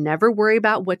and never worry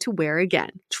about what to wear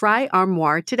again. Try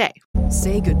Armoire today.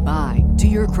 Say goodbye to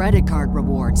your credit card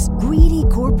rewards. Greedy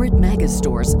corporate mega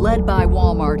stores, led by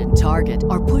Walmart and Target,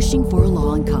 are pushing for a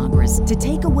law in Congress to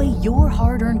take away your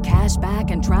hard-earned cash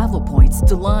back and travel points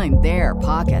to line their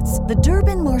pockets. The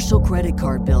Durbin-Marshall credit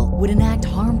card bill would enact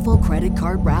harmful credit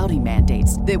card routing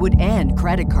mandates that would end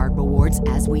credit card rewards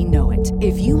as we know it.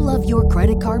 If you love your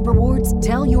credit card rewards,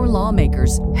 tell your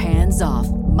lawmakers, hands off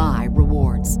my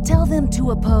rewards. Tell them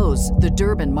to oppose the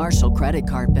Durbin-Marshall credit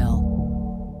card bill.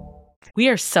 We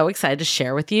are so excited to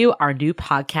share with you our new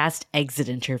podcast, Exit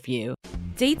Interview.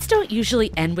 Dates don't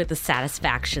usually end with a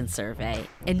satisfaction survey,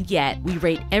 and yet we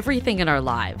rate everything in our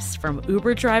lives, from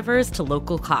Uber drivers to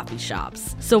local coffee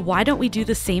shops. So why don't we do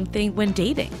the same thing when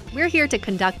dating? We're here to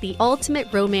conduct the ultimate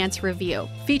romance review,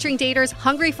 featuring daters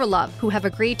hungry for love who have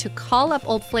agreed to call up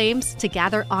old flames to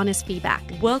gather honest feedback.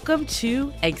 Welcome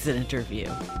to Exit Interview.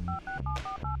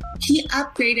 He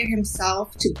upgraded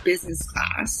himself to business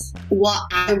class while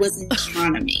I was in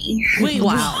economy. Wait,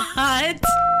 wow. What?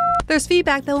 There's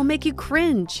feedback that will make you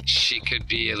cringe. She could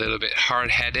be a little bit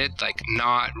hard-headed, like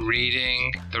not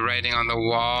reading the writing on the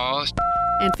wall.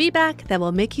 And feedback that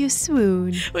will make you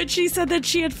swoon. When she said that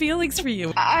she had feelings for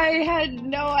you. I had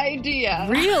no idea.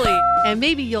 Really? And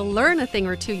maybe you'll learn a thing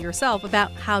or two yourself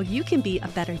about how you can be a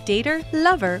better dater,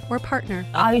 lover, or partner.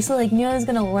 Obviously, knew I was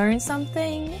going to learn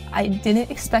something. I didn't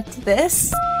expect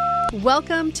this.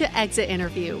 Welcome to Exit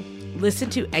Interview. Listen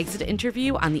to Exit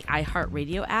Interview on the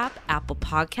iHeartRadio app, Apple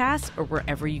Podcasts, or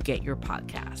wherever you get your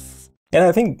podcasts. And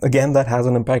I think, again, that has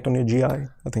an impact on your GI. I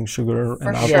think sugar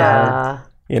and alcohol. Yeah.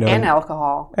 You know, and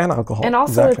alcohol. And alcohol. And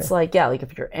also exactly. It's like, yeah, like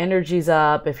if your energy's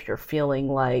up, if you're feeling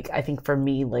like, I think for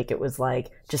me, like it was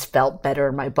like, just felt better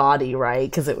in my body,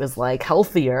 right? Because it was like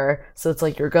healthier. So it's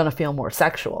like, you're going to feel more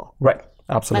sexual. Right.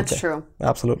 Absolutely. That's true.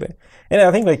 Absolutely. And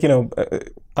I think like,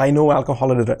 I know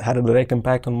alcohol had a direct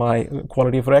impact on my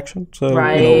quality of erection. So,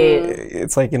 right.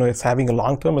 It's like, it's having a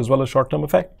long-term as well as short-term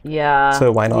effect. Yeah.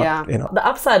 So why not, Yeah. The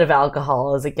upside of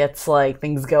alcohol is it gets like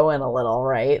things going a little,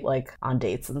 right? Like on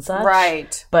dates and such.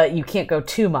 Right. But you can't go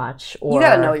too much. Or, you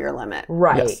gotta know your limit.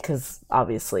 Right. Because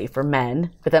obviously for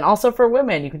men, but then also for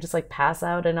women, you can just like pass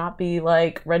out and not be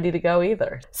like ready to go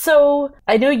either. So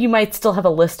I know you might still have a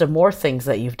list of more things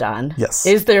that you've done. Yes.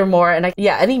 Is there more? And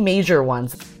any major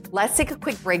ones? Let's take a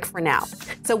quick break for now.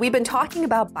 So we've been talking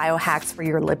about biohacks for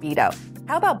your libido.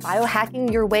 How about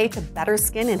biohacking your way to better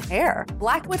skin and hair?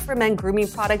 Blackwood for Men grooming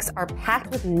products are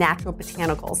packed with natural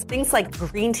botanicals, things like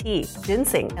green tea,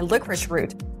 ginseng, and licorice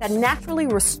root that naturally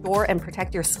restore and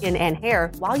protect your skin and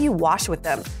hair while you wash with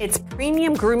them. It's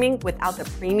premium grooming without the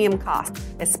premium cost,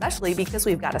 especially because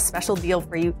we've got a special deal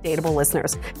for you dateable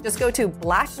listeners. Just go to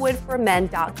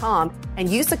blackwoodformen.com and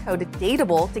use the code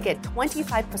DATEABLE to get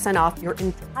 25% off your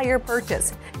entire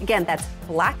purchase. Again, that's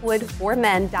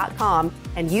blackwoodformen.com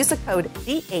and use the code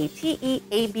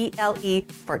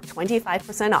DATEABLE for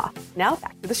 25% off. Now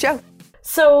back to the show.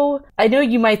 So I know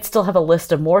you might still have a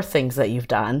list of more things that you've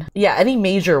done. Yeah, any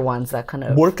major ones that kind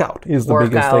of workout is the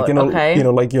biggest. Like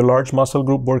like your large muscle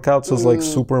group workouts is like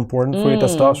super important for your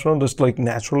testosterone. Just like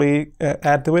naturally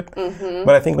add to it. Mm-hmm.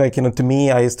 But I think like to me,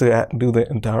 I used to do the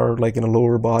entire like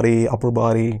lower body, upper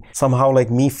body. Somehow like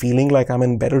me feeling like I'm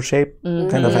in better shape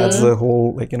kind of adds the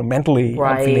whole like mentally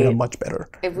I'm feeling much better.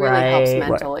 It really helps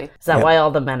mentally. Is that why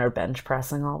all the men are bench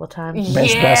pressing all the time?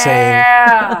 Bench pressing,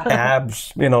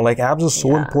 abs. Like abs is is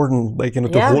so important, like, to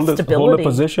hold a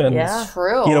position. Yeah.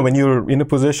 True. When you're in a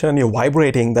position, you're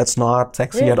vibrating, that's not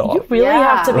sexy at all. You really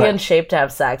have to be in shape to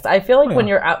have sex. I feel like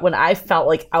when I felt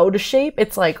like out of shape,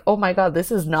 it's like, oh my God,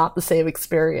 this is not the same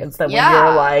experience that when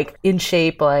you're like in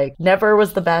shape. Like, never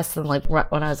was the best than like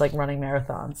when I was like running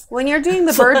marathons. When you're doing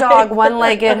the bird dog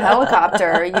one-legged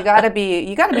helicopter, you gotta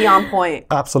be on point.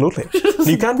 Absolutely.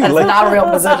 You can't be That's like not a real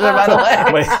position, by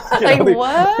the way.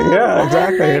 what? Yeah,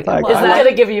 exactly. Like, it's not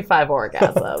gonna give you 5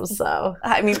 orgasms, so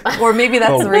I mean, or maybe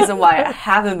that's the reason why I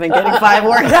haven't been getting 5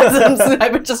 orgasms.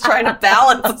 I've been just trying to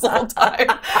balance this whole time.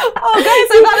 Oh, guys,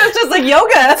 I thought it was just like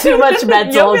yoga. Too much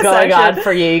mental going on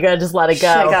for you. You gotta just let it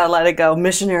go. I gotta let it go.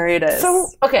 Missionary it is. So,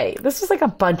 okay, this was like a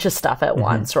bunch of stuff at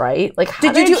once, right? Like,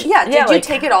 did you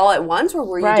take it all at once, or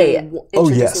were you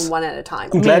introducing one at a time?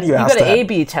 I'm glad you asked that. You gotta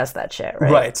A/B test that shit,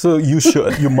 right? Right. So you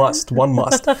should. You must. One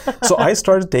must. So I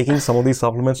started taking some of these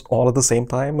supplements all at the same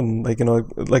time, and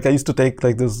like I used to take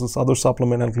like this other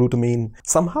supplement and glutamine.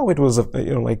 Somehow it was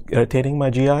like irritating my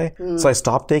GI, so I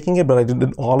stopped taking it, but I did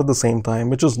it all at the same time,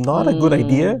 which is not a good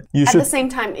idea. You should at the same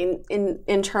time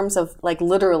in terms of like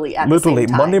literally at the same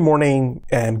time. Monday morning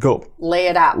and go. Lay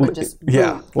it out and just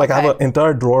boom. Like I have an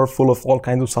entire drawer full of all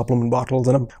kinds of supplement bottles,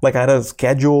 and I had a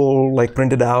schedule like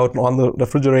printed out on the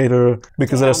refrigerator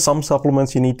because there are some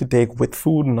supplements you need to take with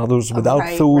food and others without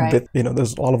food. Right.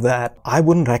 There's all of that. I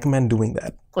wouldn't recommend doing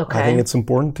that. Okay. I think it's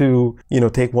important to,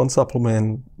 take one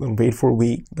supplement and wait for a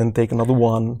week, then take another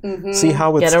one, see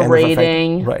how it's get a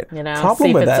rating, right?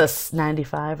 See if it's a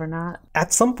 95 or not.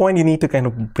 At some point, you need to kind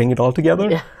of bring it all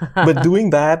together. But doing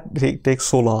that takes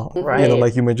so long. Right.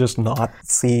 Like you may just not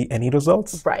see any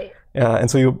results. Right.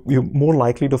 And so you're more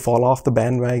likely to fall off the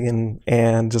bandwagon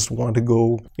and just want to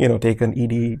go, take an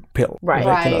ED pill. Right.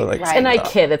 Right. And I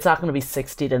kid, it's not going to be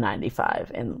 60 to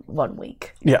 95 in 1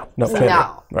 week. Yeah. No.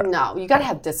 No. You got to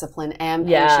have discipline and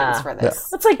patience for this.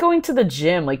 Yeah. It's like going to the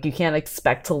gym. Like, you can't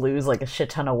expect to lose like a shit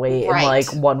ton of weight in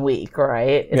like 1 week,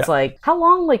 right? It's like, how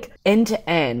long, like end to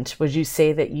end, would you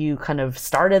say that you kind of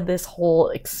started this whole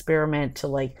experiment to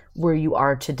like where you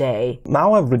are today?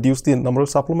 Now I've reduced the number of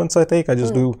supplements I take. I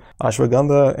just do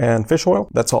ashwagandha and fish oil.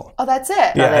 That's all. Oh, that's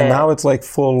it? Yeah, and now it's like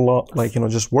full,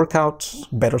 just workouts,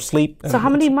 better sleep. So how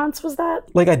many months was that?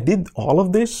 Like I did all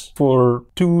of this for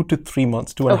 2 to 3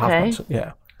 months, 2.5 months.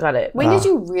 Yeah. Got it. When did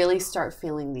you really start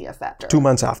feeling the effect? 2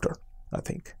 months after, I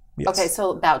think. Yes. Okay,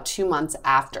 so about 2 months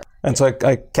after. And so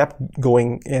I kept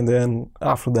going, and then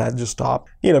after that just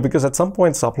stopped, because at some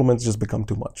point supplements just become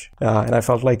too much. And I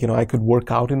felt like, I could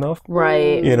work out enough.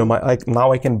 Right.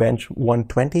 Now I can bench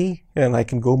 120 and I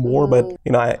can go more, but,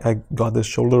 I got this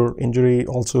shoulder injury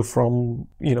also from,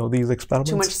 these experiments.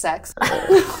 Too much sex.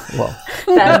 Well.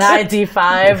 That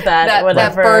 95, that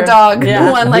whatever. That bird dog,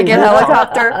 one-legged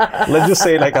helicopter. Let's just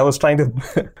say, like, I was trying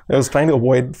to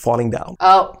avoid falling down.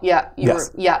 Oh, yeah.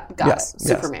 Got it.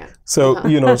 Superman. So,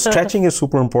 stretching is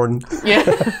super important. Yeah.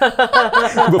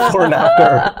 Before and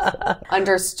after.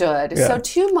 Understood. Yeah. So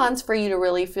 2 months for you to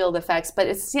really feel the effects, but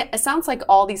it sounds like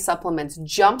all these supplements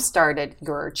jump-started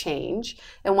your change.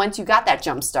 And once you got that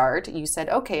jump start, you said,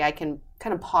 okay, I can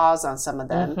kind of pause on some of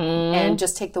them and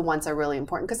just take the ones that are really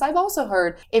important. Because I've also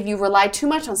heard if you rely too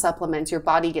much on supplements, your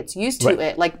body gets used to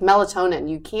it. Like melatonin,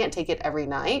 you can't take it every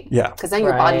night. Yeah. Because then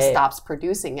your body stops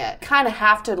producing it. Kind of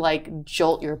have to like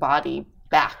jolt your body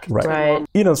back. Right.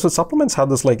 So supplements have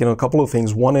this, like, a couple of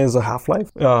things. One is a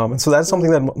half-life. And so that's something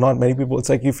that not many people, it's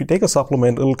like if you take a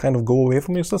supplement, it'll kind of go away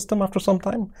from your system after some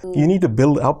time. You need to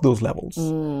build up those levels.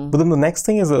 But then the next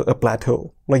thing is a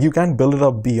plateau. Like you can't build it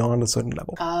up beyond a certain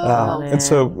level. And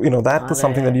so, that is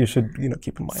something that you should,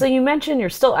 keep in mind. So you mentioned you're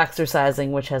still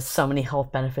exercising, which has so many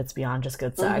health benefits beyond just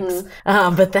good sex.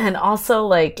 But then also,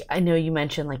 like, I know you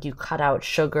mentioned, like, you cut out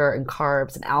sugar and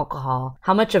carbs and alcohol.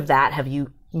 How much of that have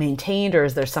you maintained, or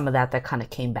is there some of that kind of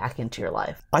came back into your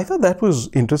life? I thought that was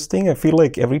interesting. I feel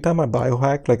like every time I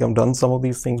biohack, like I've done some of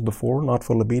these things before, not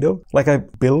for libido, like I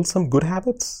build some good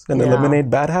habits and eliminate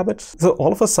bad habits. So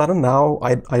all of a sudden now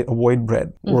I avoid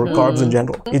bread or carbs in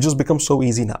general. It just becomes so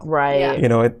easy now. Right.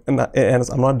 And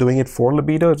I'm not doing it for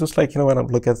libido. It's just like, when I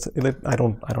look at it, I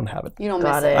don't have it. You don't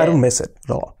miss it. I don't miss it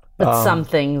at all. But some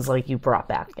things like you brought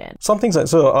back in. Some things,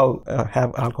 so I'll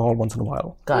have alcohol once in a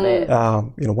while. Got it.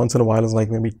 Once in a while is like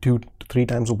maybe 2 to 3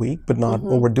 times a week, but not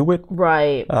overdo it.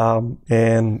 Right.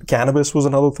 And cannabis was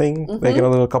another thing. Like, there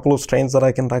are a couple of strains that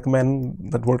I can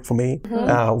recommend that work for me,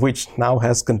 which now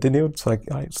has continued. So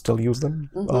I still use them.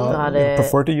 Got it.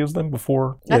 Prefer to use them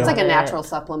before. That's like a natural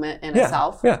supplement in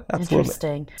itself. Yeah, absolutely.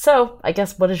 Interesting. So I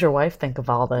guess, what does your wife think of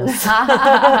all this?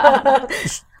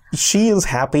 She is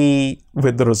happy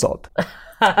with the result.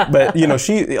 But,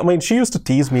 she used to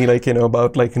tease me,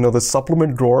 about, the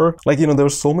supplement drawer. There were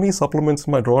so many supplements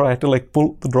in my drawer. I had to,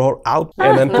 pull the drawer out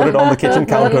and then put it on the kitchen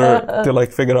counter to,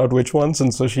 figure out which ones.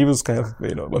 And so she was kind of,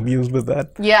 amused with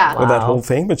that. Yeah. With that whole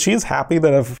thing. But she's happy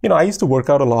that I used to work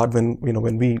out a lot when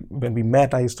we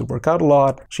met. I used to work out a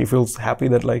lot. She feels happy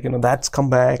that, that's come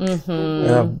back.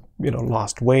 And I've,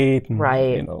 lost weight. And,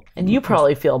 right. And you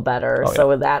probably feel better.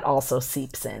 So that also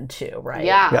seeps in too, right?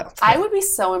 Yeah. I would be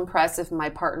so impressed if my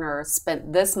partner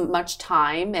spent this much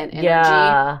time and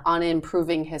energy on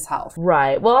improving his health.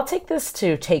 Right. Well, I'll take this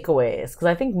to takeaways, because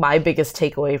I think my biggest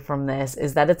takeaway from this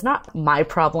is that it's not my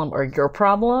problem or your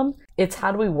problem. It's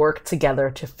how do we work together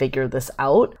to figure this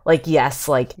out? Yes,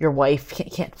 your wife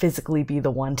can't physically be the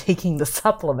one taking the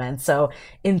supplement. So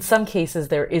in some cases,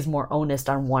 there is more onus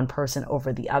on one person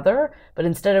over the other. But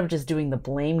instead of just doing the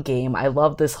blame game, I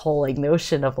love this whole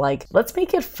notion of let's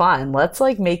make it fun. Let's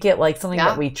make it something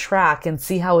that we track and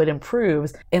see how it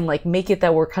improves, and make it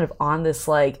that we're kind of on this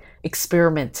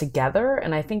experiment together.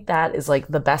 And I think that is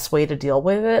the best way to deal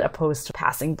with it, opposed to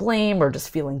passing blame or just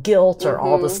feeling guilt or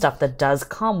all the stuff that does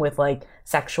come with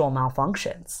sexual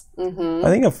malfunctions. I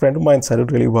think a friend of mine said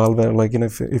it really well, where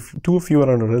if two of you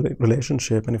are in a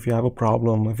relationship and if you have a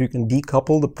problem, if you can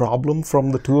decouple the problem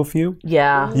from the two of you,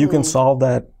 you can solve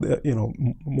that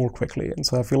more quickly. And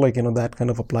so I feel that kind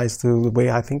of applies to the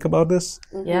way I think about this.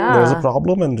 There's a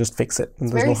problem and just fix it, and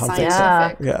there's no harm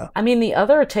fixing it. I mean, the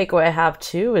other takeaway I have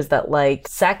too is that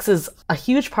sex is a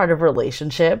huge part of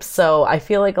relationships. So I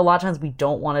feel a lot of times we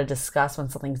don't want to discuss when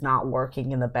something's not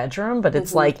working in the bedroom, but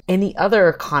it's any other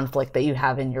conflict that you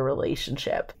have in your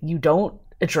relationship. You don't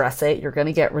address it, you're going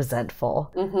to get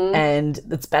resentful. And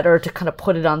it's better to kind of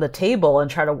put it on the table and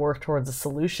try to work towards a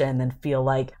solution than feel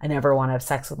I never want to have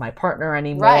sex with my partner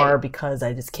anymore because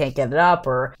I just can't get it up,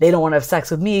 or they don't want to have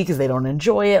sex with me because they don't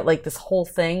enjoy it. This whole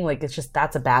thing, it's just,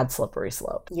 that's a bad slippery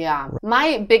slope. Yeah.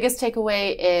 My biggest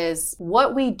takeaway is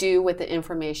what we do with the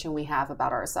information we have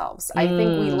about ourselves. I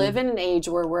think we live in an age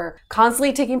where we're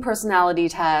constantly taking personality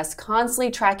tests,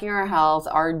 constantly tracking our health,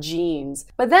 our genes.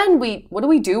 But then what do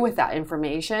we do with that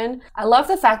information? I love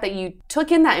the fact that you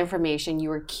took in that information. You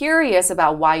were curious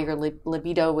about why your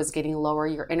libido was getting lower,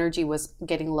 your energy was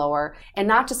getting lower, and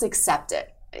not just accept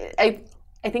it. I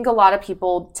think a lot of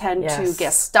people tend to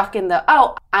get stuck in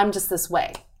I'm just this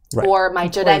way. Right. Or my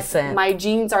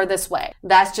genes are this way.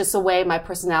 That's just the way my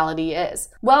personality is.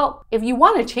 Well, if you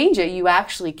want to change it, you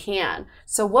actually can.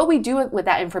 So what we do with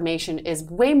that information is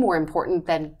way more important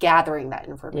than gathering that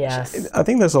information. Yes. I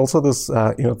think there's also this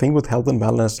thing with health and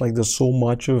wellness. There's so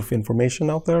much of information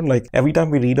out there. Every time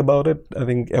we read about it, I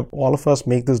think all of us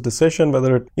make this decision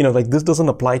whether this doesn't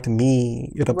apply to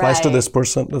me. It applies to this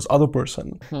person, this other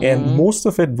person, and most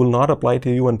of it will not apply to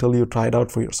you until you try it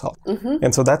out for yourself.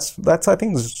 And so that's I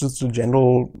think just a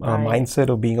general mindset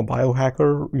of being a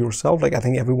biohacker yourself. I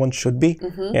think everyone should be,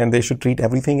 and they should treat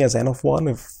everything as N of 1.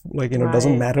 If it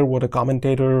doesn't matter what a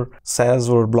commentator says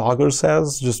or blogger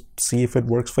says, just see if it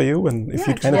works for you, and if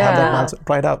you kind of have that mindset,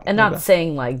 try it out. And not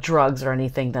saying drugs or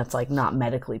anything that's not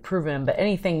medically proven, but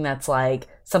anything that's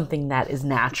something that is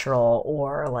natural,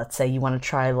 or let's say you want to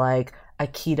try a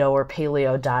keto or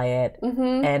paleo diet,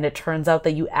 and it turns out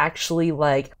that you actually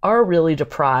are really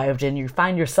deprived and you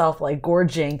find yourself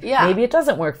gorging. Maybe it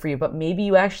doesn't work for you, but maybe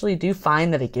you actually do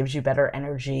find that it gives you better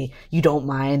energy. You don't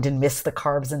mind and miss the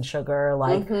carbs and sugar.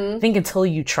 I think until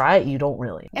you try it, you don't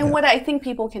really. And what I think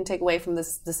people can take away from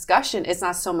this discussion is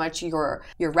not so much your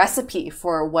recipe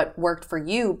for what worked for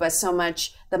you, but so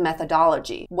much the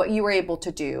methodology, what you were able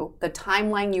to do, the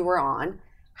timeline you were on,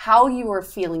 how you were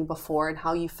feeling before and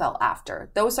how you felt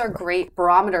after. Those are great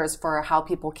barometers for how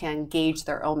people can gauge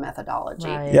their own methodology.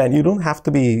 Right. Yeah, and you don't have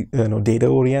to be data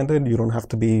oriented. You don't have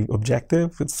to be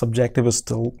objective. It's subjective is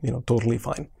still totally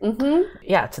fine.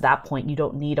 Yeah, to that point, you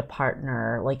don't need a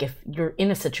partner. If you're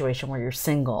in a situation where you're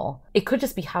single, it could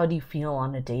just be how do you feel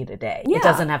on a day to day. It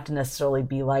doesn't have to necessarily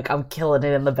be I'm killing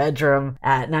it in the bedroom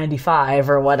at 95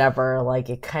 or whatever.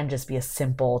 It can just be a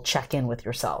simple check-in with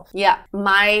yourself. Yeah,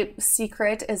 my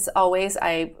secret is always,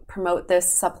 I promote this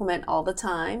supplement all the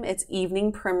time. It's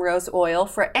evening primrose oil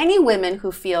for any women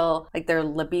who feel their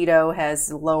libido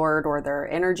has lowered or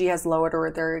their energy has lowered or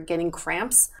they're getting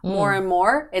cramps more and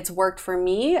more. It's worked for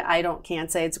me. I can't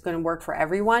say it's going to work for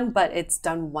everyone, but it's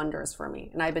done wonders for me.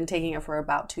 And I've been taking it for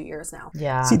about 2 years now.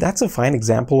 Yeah. See, that's a fine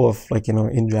example of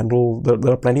in general,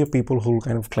 there are plenty of people who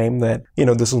kind of claim that,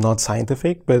 this is not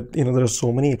scientific, but, there are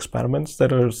so many experiments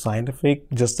that are scientific,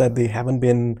 just that they haven't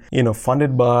been,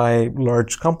 funded by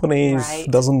large companies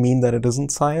doesn't mean that it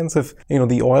isn't science. If,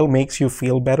 the oil makes you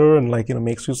feel better and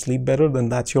makes you sleep better, then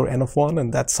that's your N of 1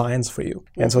 and that's science for you.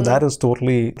 And so that is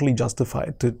totally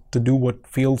justified to do what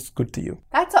feels good to you.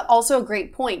 That's also a great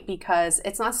point, because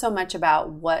it's not so much about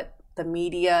what the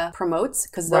media promotes,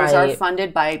 because those are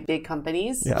funded by big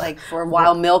companies. Yeah. Like for a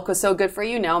while, milk was so good for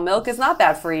you. Now milk is not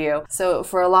bad for you. So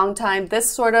for a long time,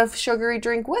 this sort of sugary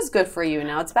drink was good for you.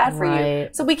 Now it's bad for you.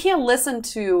 So we can't listen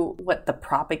to what the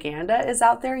propaganda is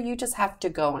out there. You just have to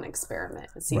go and experiment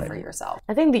and see for yourself.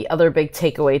 I think the other big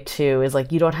takeaway too is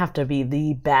you don't have to be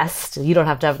the best. You don't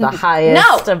have to have the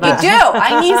highest. No, you do.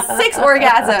 I need 6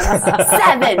 orgasms,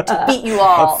 7 to beat you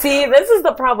all. See, this is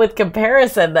the problem with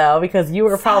comparison though, because you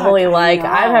were probably I'm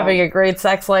having a great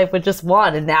sex life with just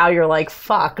 1, and now you're like,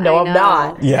 fuck, no, I'm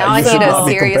not. Yeah, now I need a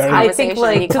serious conversation.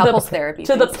 I think couples therapy.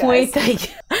 To the point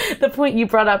the point you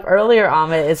brought up earlier,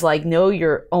 Amit, is know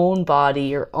your own body,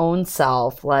 your own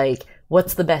self.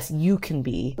 What's the best you can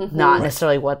be, not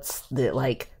necessarily what's the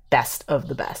best of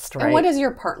the best, right? And what does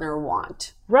your partner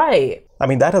want? Right. I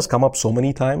mean, that has come up so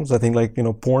many times. I think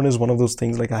porn is one of those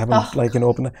things. I haven't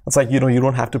opened. It's you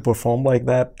don't have to perform like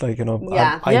that.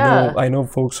 I know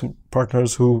folks,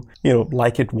 partners who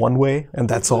like it one way, and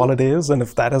that's all it is. And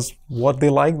if that is what they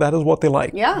like, that is what they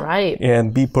like. Yeah. Right.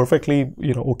 And be perfectly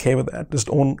okay with that. Just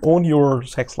own your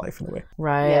sex life in a way.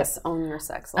 Right. Yes, own your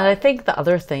sex life. And I think the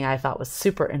other thing I thought was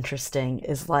super interesting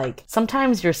is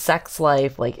sometimes your sex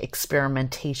life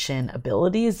experimentation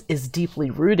abilities is deeply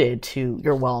rooted to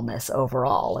your wellness overall.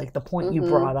 The point you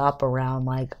brought up around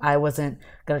I wasn't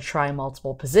going to try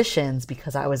multiple positions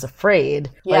because I was afraid.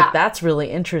 That's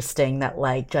really interesting that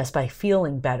just by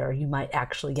feeling better, you might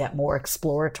actually get more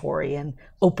exploratory and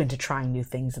open to trying new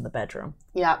things in the bedroom.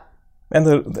 Yeah. And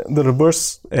the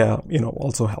reverse,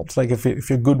 also helps. If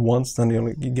you're good once, then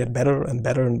you get better and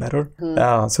better and better.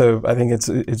 So I think it's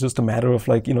just a matter of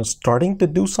starting to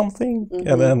do something,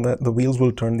 and then the wheels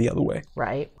will turn the other way.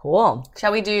 Right. Cool.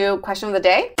 Shall we do question of the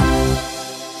day?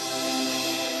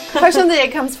 Question of the day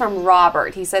comes from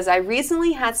Robert. He says, I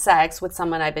recently had sex with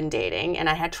someone I've been dating, and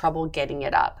I had trouble getting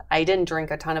it up. I didn't drink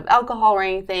a ton of alcohol or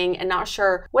anything, and not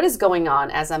sure what is going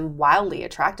on, as I'm wildly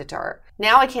attracted to her.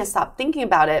 Now I can't stop thinking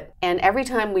about it, and every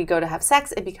time we go to have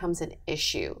sex, it becomes an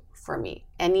issue for me.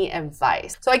 Any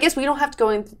advice? So I guess we don't have to go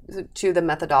into the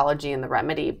methodology and the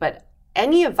remedy, but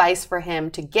any advice for him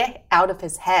to get out of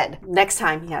his head next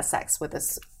time he has sex with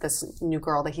this new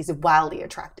girl that he's wildly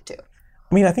attracted to?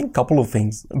 I mean, I think a couple of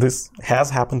things. This has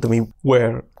happened to me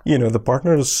where, the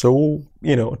partner is so,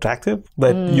 attractive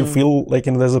that you feel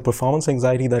there's a performance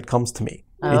anxiety that comes to me.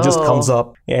 It just comes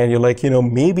up and you're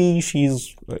maybe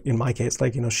she's, in my case,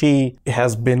 she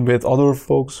has been with other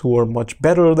folks who are much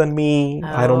better than me.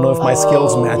 I don't know if my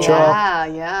skills match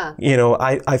up. Yeah.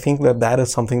 I think that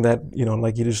is something that,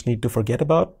 you just need to forget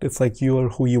about. It's you are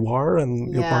who you are,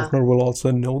 and your partner will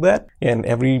also know that. And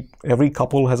every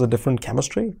couple has a different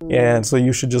chemistry. And so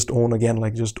you should just own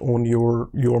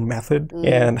your method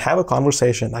and have a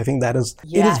conversation. I think that is,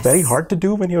 it is very hard to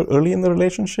do when you're early in the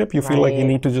relationship. You feel you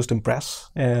need to just impress.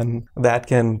 And that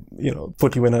can,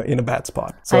 put you in a bad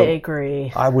spot. So I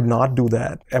agree. I would not do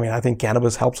that. I mean, I think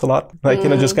cannabis helps a lot.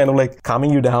 Just kind of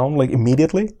calming you down,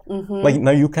 immediately.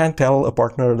 Now you can't tell a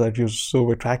partner that you're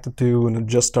so attracted to and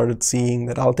just started seeing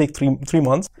that I'll take three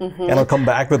months and I'll come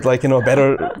back with a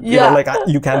better,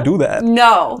 you can't do that.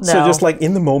 No. So just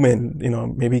in the moment,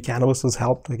 maybe cannabis has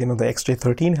helped. The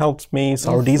XJ13 helps me.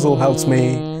 Sour diesel helps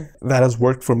me. That has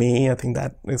worked for me. I think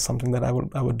that is something that I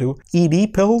would do.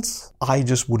 ED pills, I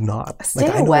just would not. Stay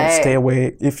away. Stay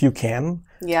away if you can.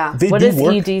 Yeah. What does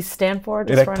ED stand for?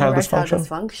 Erectile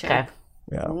dysfunction. Okay.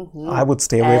 Yeah, I would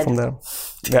stay away from them.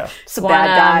 Yeah. Just want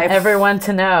everyone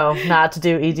to know not to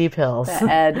do ED pills.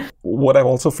 What I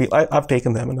also feel, I've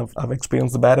taken them and I've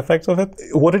experienced the bad effects of it.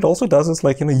 What it also does is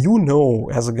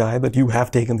as a guy that you have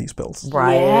taken these pills.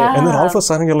 Right. Yeah. And then all of a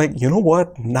sudden you're you know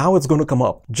what? Now it's going to come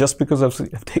up just because I've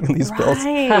taken these pills.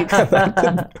 And that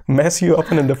could mess you up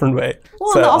in a different way.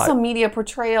 Well, and also media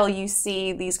portrayal, you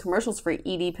see these commercials for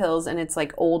ED pills and it's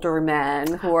older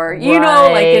men who are, in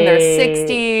their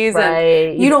 60s. Right.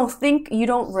 And you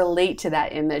don't relate to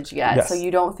that image yet. Yes. So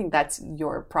you don't think that's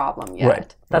your problem yet.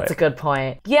 Right. That's a good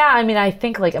point. Yeah, I mean, I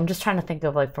think I'm just trying to think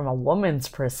of from a woman's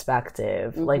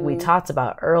perspective, like we talked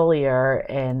about earlier,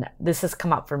 and this has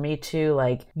come up for me too,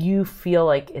 you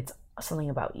feel it's something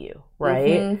about you,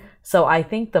 right? So I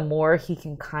think the more he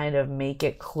can kind of make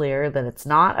it clear that it's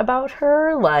not about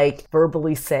her, like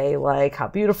verbally say like how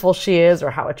beautiful she is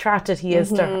or how attracted he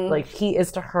is to her, like he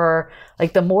is to her,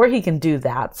 like the more he can do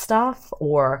that stuff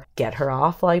or get her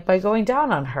off like by going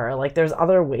down on her, like there's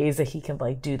other ways that he can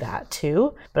like do that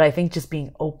too. But I think just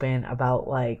being open about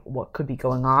like what could be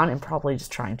going on and probably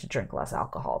just trying to drink less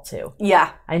alcohol too.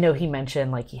 Yeah. I know he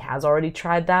mentioned like he has already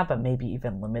tried that, but maybe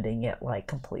even limiting it like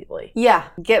completely. Yeah.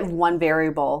 Get one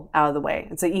variable out of the way.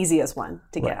 It's the easiest one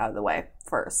to get out of the way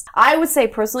first. I would say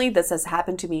personally, this has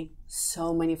happened to me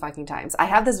so many fucking times. I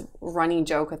have this running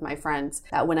joke with my friends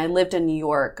that when I lived in New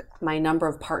York, my number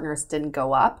of partners didn't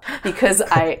go up because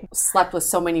I slept with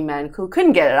so many men who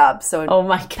couldn't get it up. So oh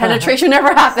my God. Penetration never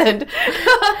happened.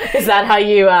 Is that how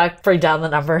you break down the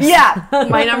numbers? Yeah.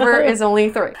 My number is only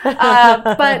 3.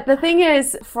 But the thing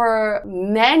is, for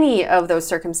many of those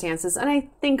circumstances, and I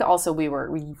think also we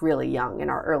were really young in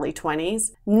our early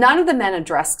 20s, none of the men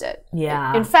addressed it.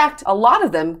 Yeah. In fact, a lot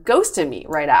of them ghosted me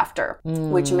right after,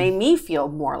 which made me feel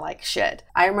more like shit.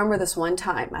 I remember this one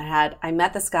time I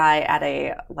met this guy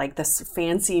at this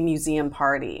fancy museum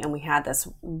party, and we had this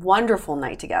wonderful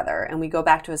night together, and we go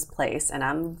back to his place, and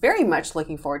I'm very much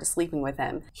looking forward to sleeping with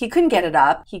him. He couldn't get it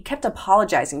up. He kept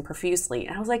apologizing profusely,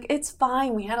 and I was like, it's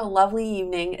fine. We had a lovely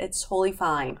evening. It's totally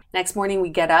fine. Next morning we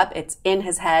get up. It's in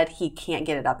his head. He can't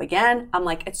get it up again. I'm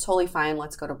like, it's totally fine.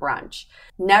 Let's go to brunch.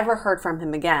 Never heard from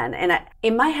him again. And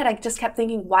in my head, I just kept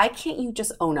thinking, why can't you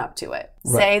just own up to it?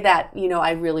 Right. Say that,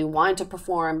 I really wanted to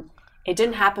perform. It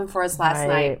didn't happen for us last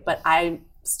night, but I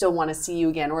still want to see you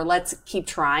again, or let's keep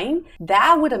trying.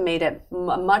 That would have made it a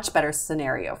much better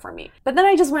scenario for me. But then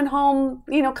I just went home,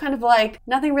 kind of like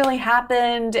nothing really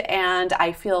happened, and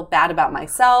I feel bad about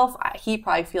myself. He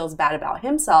probably feels bad about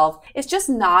himself. It's just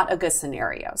not a good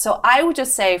scenario. So I would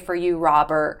just say for you,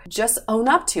 Robert, just own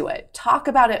up to it. Talk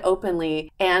about it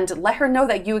openly and let her know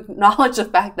that you acknowledge the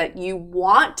fact that you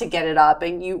want to get it up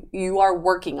and you are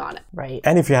working on it. Right.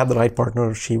 And if you have the right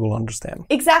partner, she will understand.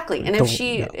 Exactly. And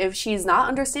if she's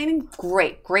not understanding,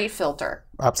 great filter.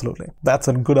 Absolutely. That's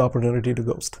a good opportunity to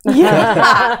ghost.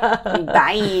 Yeah.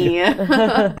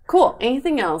 Bye. Cool.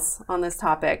 Anything else on this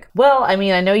topic? Well, I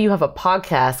mean, I know you have a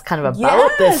podcast kind of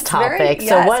about this topic.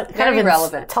 So what kind of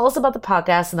relevant? Tell us about the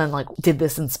podcast, and then like, did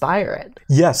this inspire it?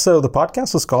 Yeah. So the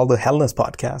podcast is called the Hellness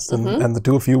Podcast, and the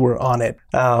two of you were on it.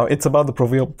 It's about the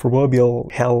proverbial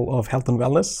hell of health and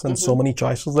wellness, and so many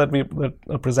choices that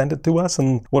are presented to us.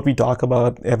 And what we talk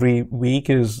about every week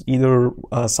is either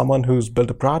someone who's built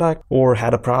a product or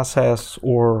had a process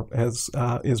or is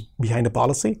behind a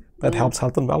policy that helps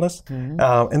health and wellness.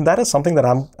 And that is something that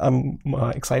I'm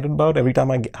excited about. Every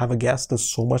time I have a guest, there's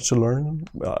so much to learn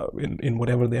in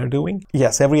whatever they're doing.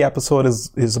 Yes, every episode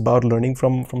is about learning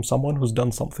from someone who's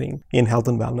done something in health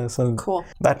and wellness. And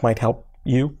that might help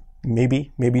you.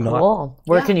 Maybe not. Cool.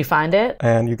 Where can you find it?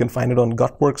 And you can find it on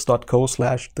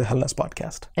gutworks.co/the Hellness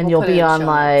Podcast. And you'll be on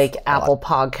like Apple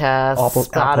Podcasts,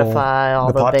 Spotify,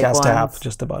 all the big ones. The podcast app,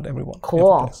 just about everyone.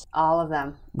 Cool. All of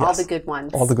them. Yes. All the good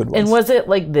ones. All the good ones. And was it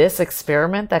like this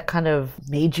experiment that kind of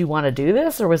made you want to do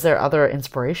this, or was there other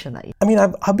inspiration that you... I mean,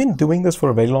 I've been doing this for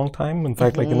a very long time. In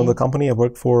fact, the company I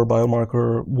worked for,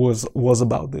 Biomarker, was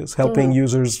about this, helping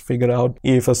users figure out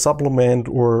if a supplement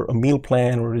or a meal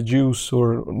plan or a juice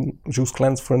or juice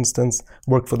cleanse, for instance,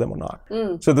 worked for them or not.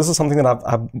 So this is something that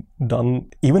I've done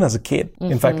even as a kid.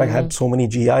 In fact, I had so many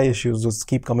GI issues just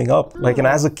keep coming up. And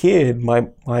as a kid,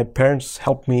 my parents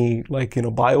helped me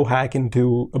biohack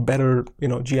into a better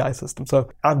GI system. So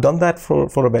I've done that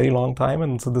for a very long time,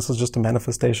 and so this is just a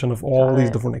manifestation of all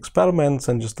these different experiments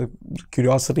and just the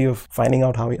curiosity of finding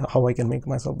out how I can make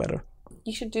myself better.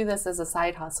 You should do this as a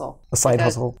side hustle. A side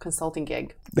hustle. Consulting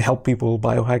gig. Help people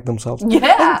biohack themselves.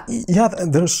 Yeah. Yeah,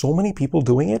 there's so many people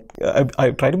doing it. I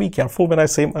try to be careful when I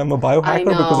say I'm a biohacker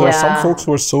because there are some folks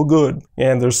who are so good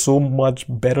and they're so much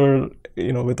better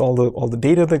with all the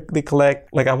data that they collect.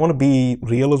 I want to be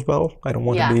real as well. I don't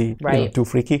want to be too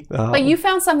freaky. But you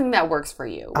found something that works for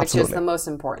you, which is the most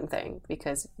important thing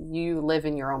because you live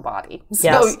in your own body.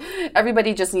 So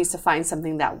everybody just needs to find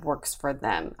something that works for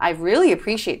them. I really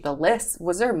appreciate the list.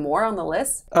 Was there more on the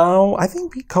list? I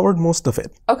think we covered most of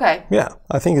it. Okay. Yeah,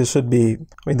 I think it should be.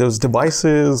 There's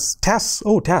devices, tests.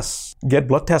 Tests. Get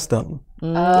blood tests done.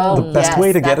 The best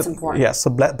way to get it. Important. Yes, the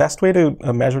best way to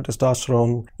measure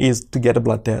testosterone is to get a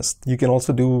blood test. You can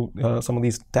also do some of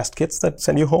these test kits that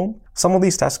send you home. Some of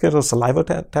these test kits are saliva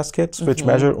test kits, which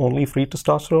measure only free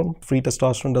testosterone. Free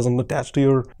testosterone doesn't attach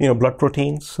to your blood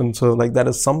proteins, and so that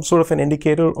is some sort of an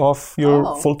indicator of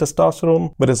your full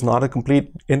testosterone, but it's not a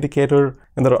complete indicator.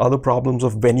 And there are other problems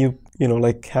of when you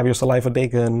like have your saliva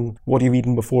taken, what you've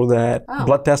eaten before that.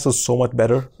 Blood test is so much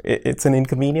better. It's an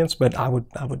inconvenience, but I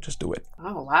would just do it.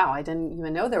 Oh, wow. I didn't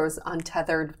even know there was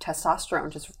untethered testosterone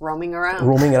just roaming around.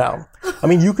 I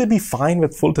mean, you could be fine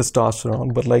with full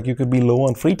testosterone, but like you could be low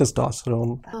on free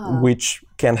testosterone, which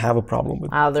can have a problem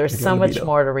with. Wow, there's so much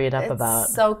more to read up about.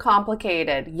 So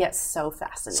complicated, yet so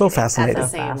fascinating. So fascinating. At the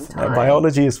same time.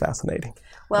 Biology is fascinating.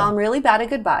 Well, I'm really bad at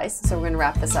goodbyes, so we're going to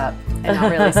wrap this up and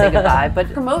not really say goodbye,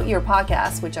 but promote your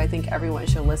podcast, which I think everyone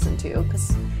should listen to,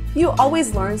 because you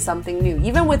always learn something new,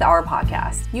 even with our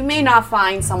podcast. You may not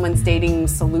find someone's dating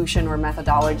solution or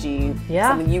methodology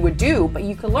something you would do, but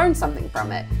you could learn something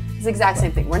from it. It's the exact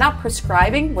same thing. We're not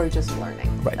prescribing, we're just learning.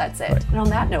 That's it. And on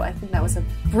that note, I think that was a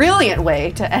brilliant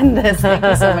way to end this. Thank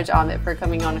you so much, Amit, for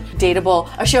coming on Dateable,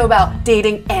 a show about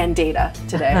dating and data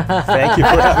today. Thank you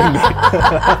for having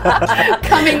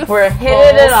me. We're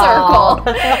hitting it all.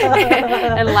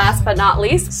 And last but not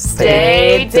least,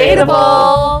 stay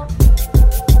dateable.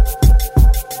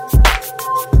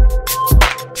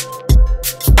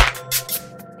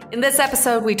 In this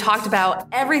episode, we talked about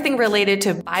everything related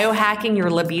to biohacking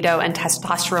your libido and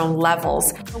testosterone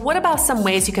levels. But what about some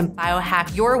ways you can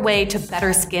biohack your way to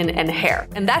better skin and hair?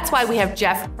 And that's why we have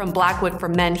Jeff from Blackwood for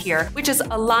Men here, which is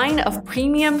a line of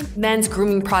premium men's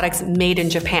grooming products made in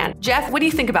Japan. Jeff, what do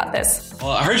you think about this?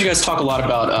 Well, I heard you guys talk a lot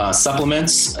about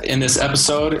supplements in this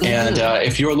episode. And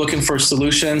if you're looking for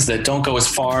solutions that don't go as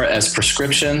far as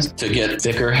prescriptions to get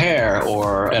thicker hair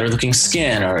or better looking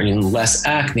skin or less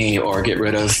acne or get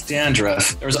rid of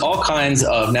dandruff, there's all kinds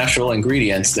of natural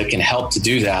ingredients that can help to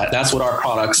do that. That's what our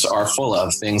products are full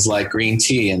of. Things like green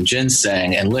tea and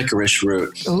ginseng and licorice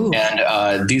root. Ooh.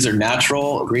 And these are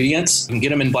natural ingredients. You can get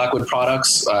them in Blackwood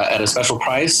products at a special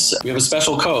price. We have a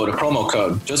special code, a promo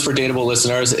code, just for Dateable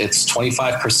listeners. It's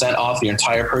 25% off your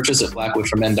entire purchase at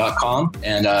blackwoodformen.com.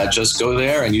 And just go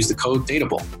there and use the code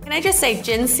Dateable. Can I just say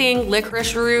ginseng,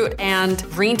 licorice root, and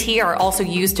green tea are also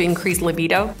used to increase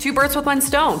libido? 2 birds with 1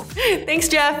 stone. Thanks,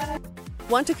 Jeff.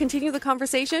 Want to continue the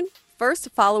conversation? First,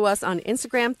 follow us on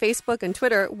Instagram, Facebook, and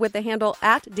Twitter with the handle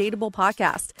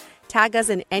 @DateablePodcast. Tag us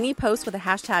in any post with the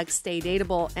hashtag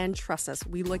StayDateable, and trust us,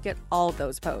 we look at all of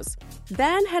those posts.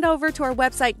 Then head over to our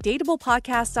website,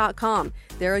 dateablepodcast.com.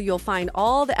 There you'll find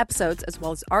all the episodes as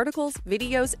well as articles,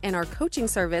 videos, and our coaching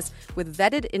service with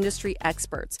vetted industry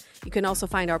experts. You can also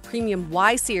find our premium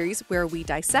Why series, where we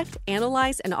dissect,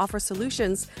 analyze, and offer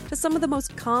solutions to some of the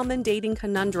most common dating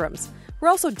conundrums. We're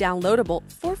also downloadable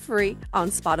for free on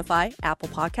Spotify, Apple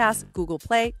Podcasts, Google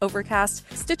Play, Overcast,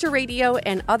 Stitcher Radio,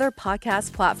 and other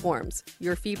podcast platforms.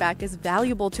 Your feedback is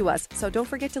valuable to us, so don't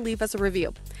forget to leave us a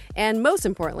review. And most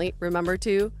importantly, remember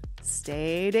to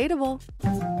stay dateable.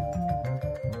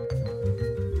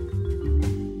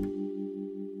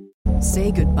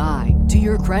 Say goodbye to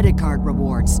your credit card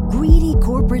rewards. Greedy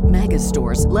corporate mega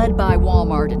stores, led by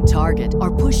Walmart and Target,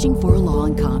 are pushing for a law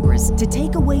in Congress to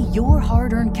take away your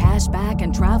hard-earned cash back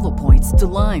and travel points to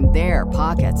line their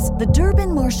pockets. The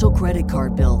Durbin-Marshall credit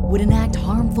card bill would enact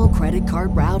harmful credit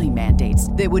card routing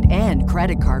mandates that would end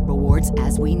credit card rewards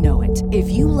as we know it.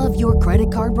 If you love your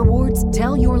credit card rewards,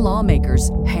 tell your lawmakers,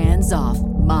 hands off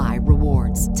my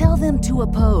rewards. Tell them to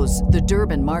oppose the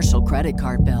Durbin-Marshall credit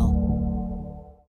card bill.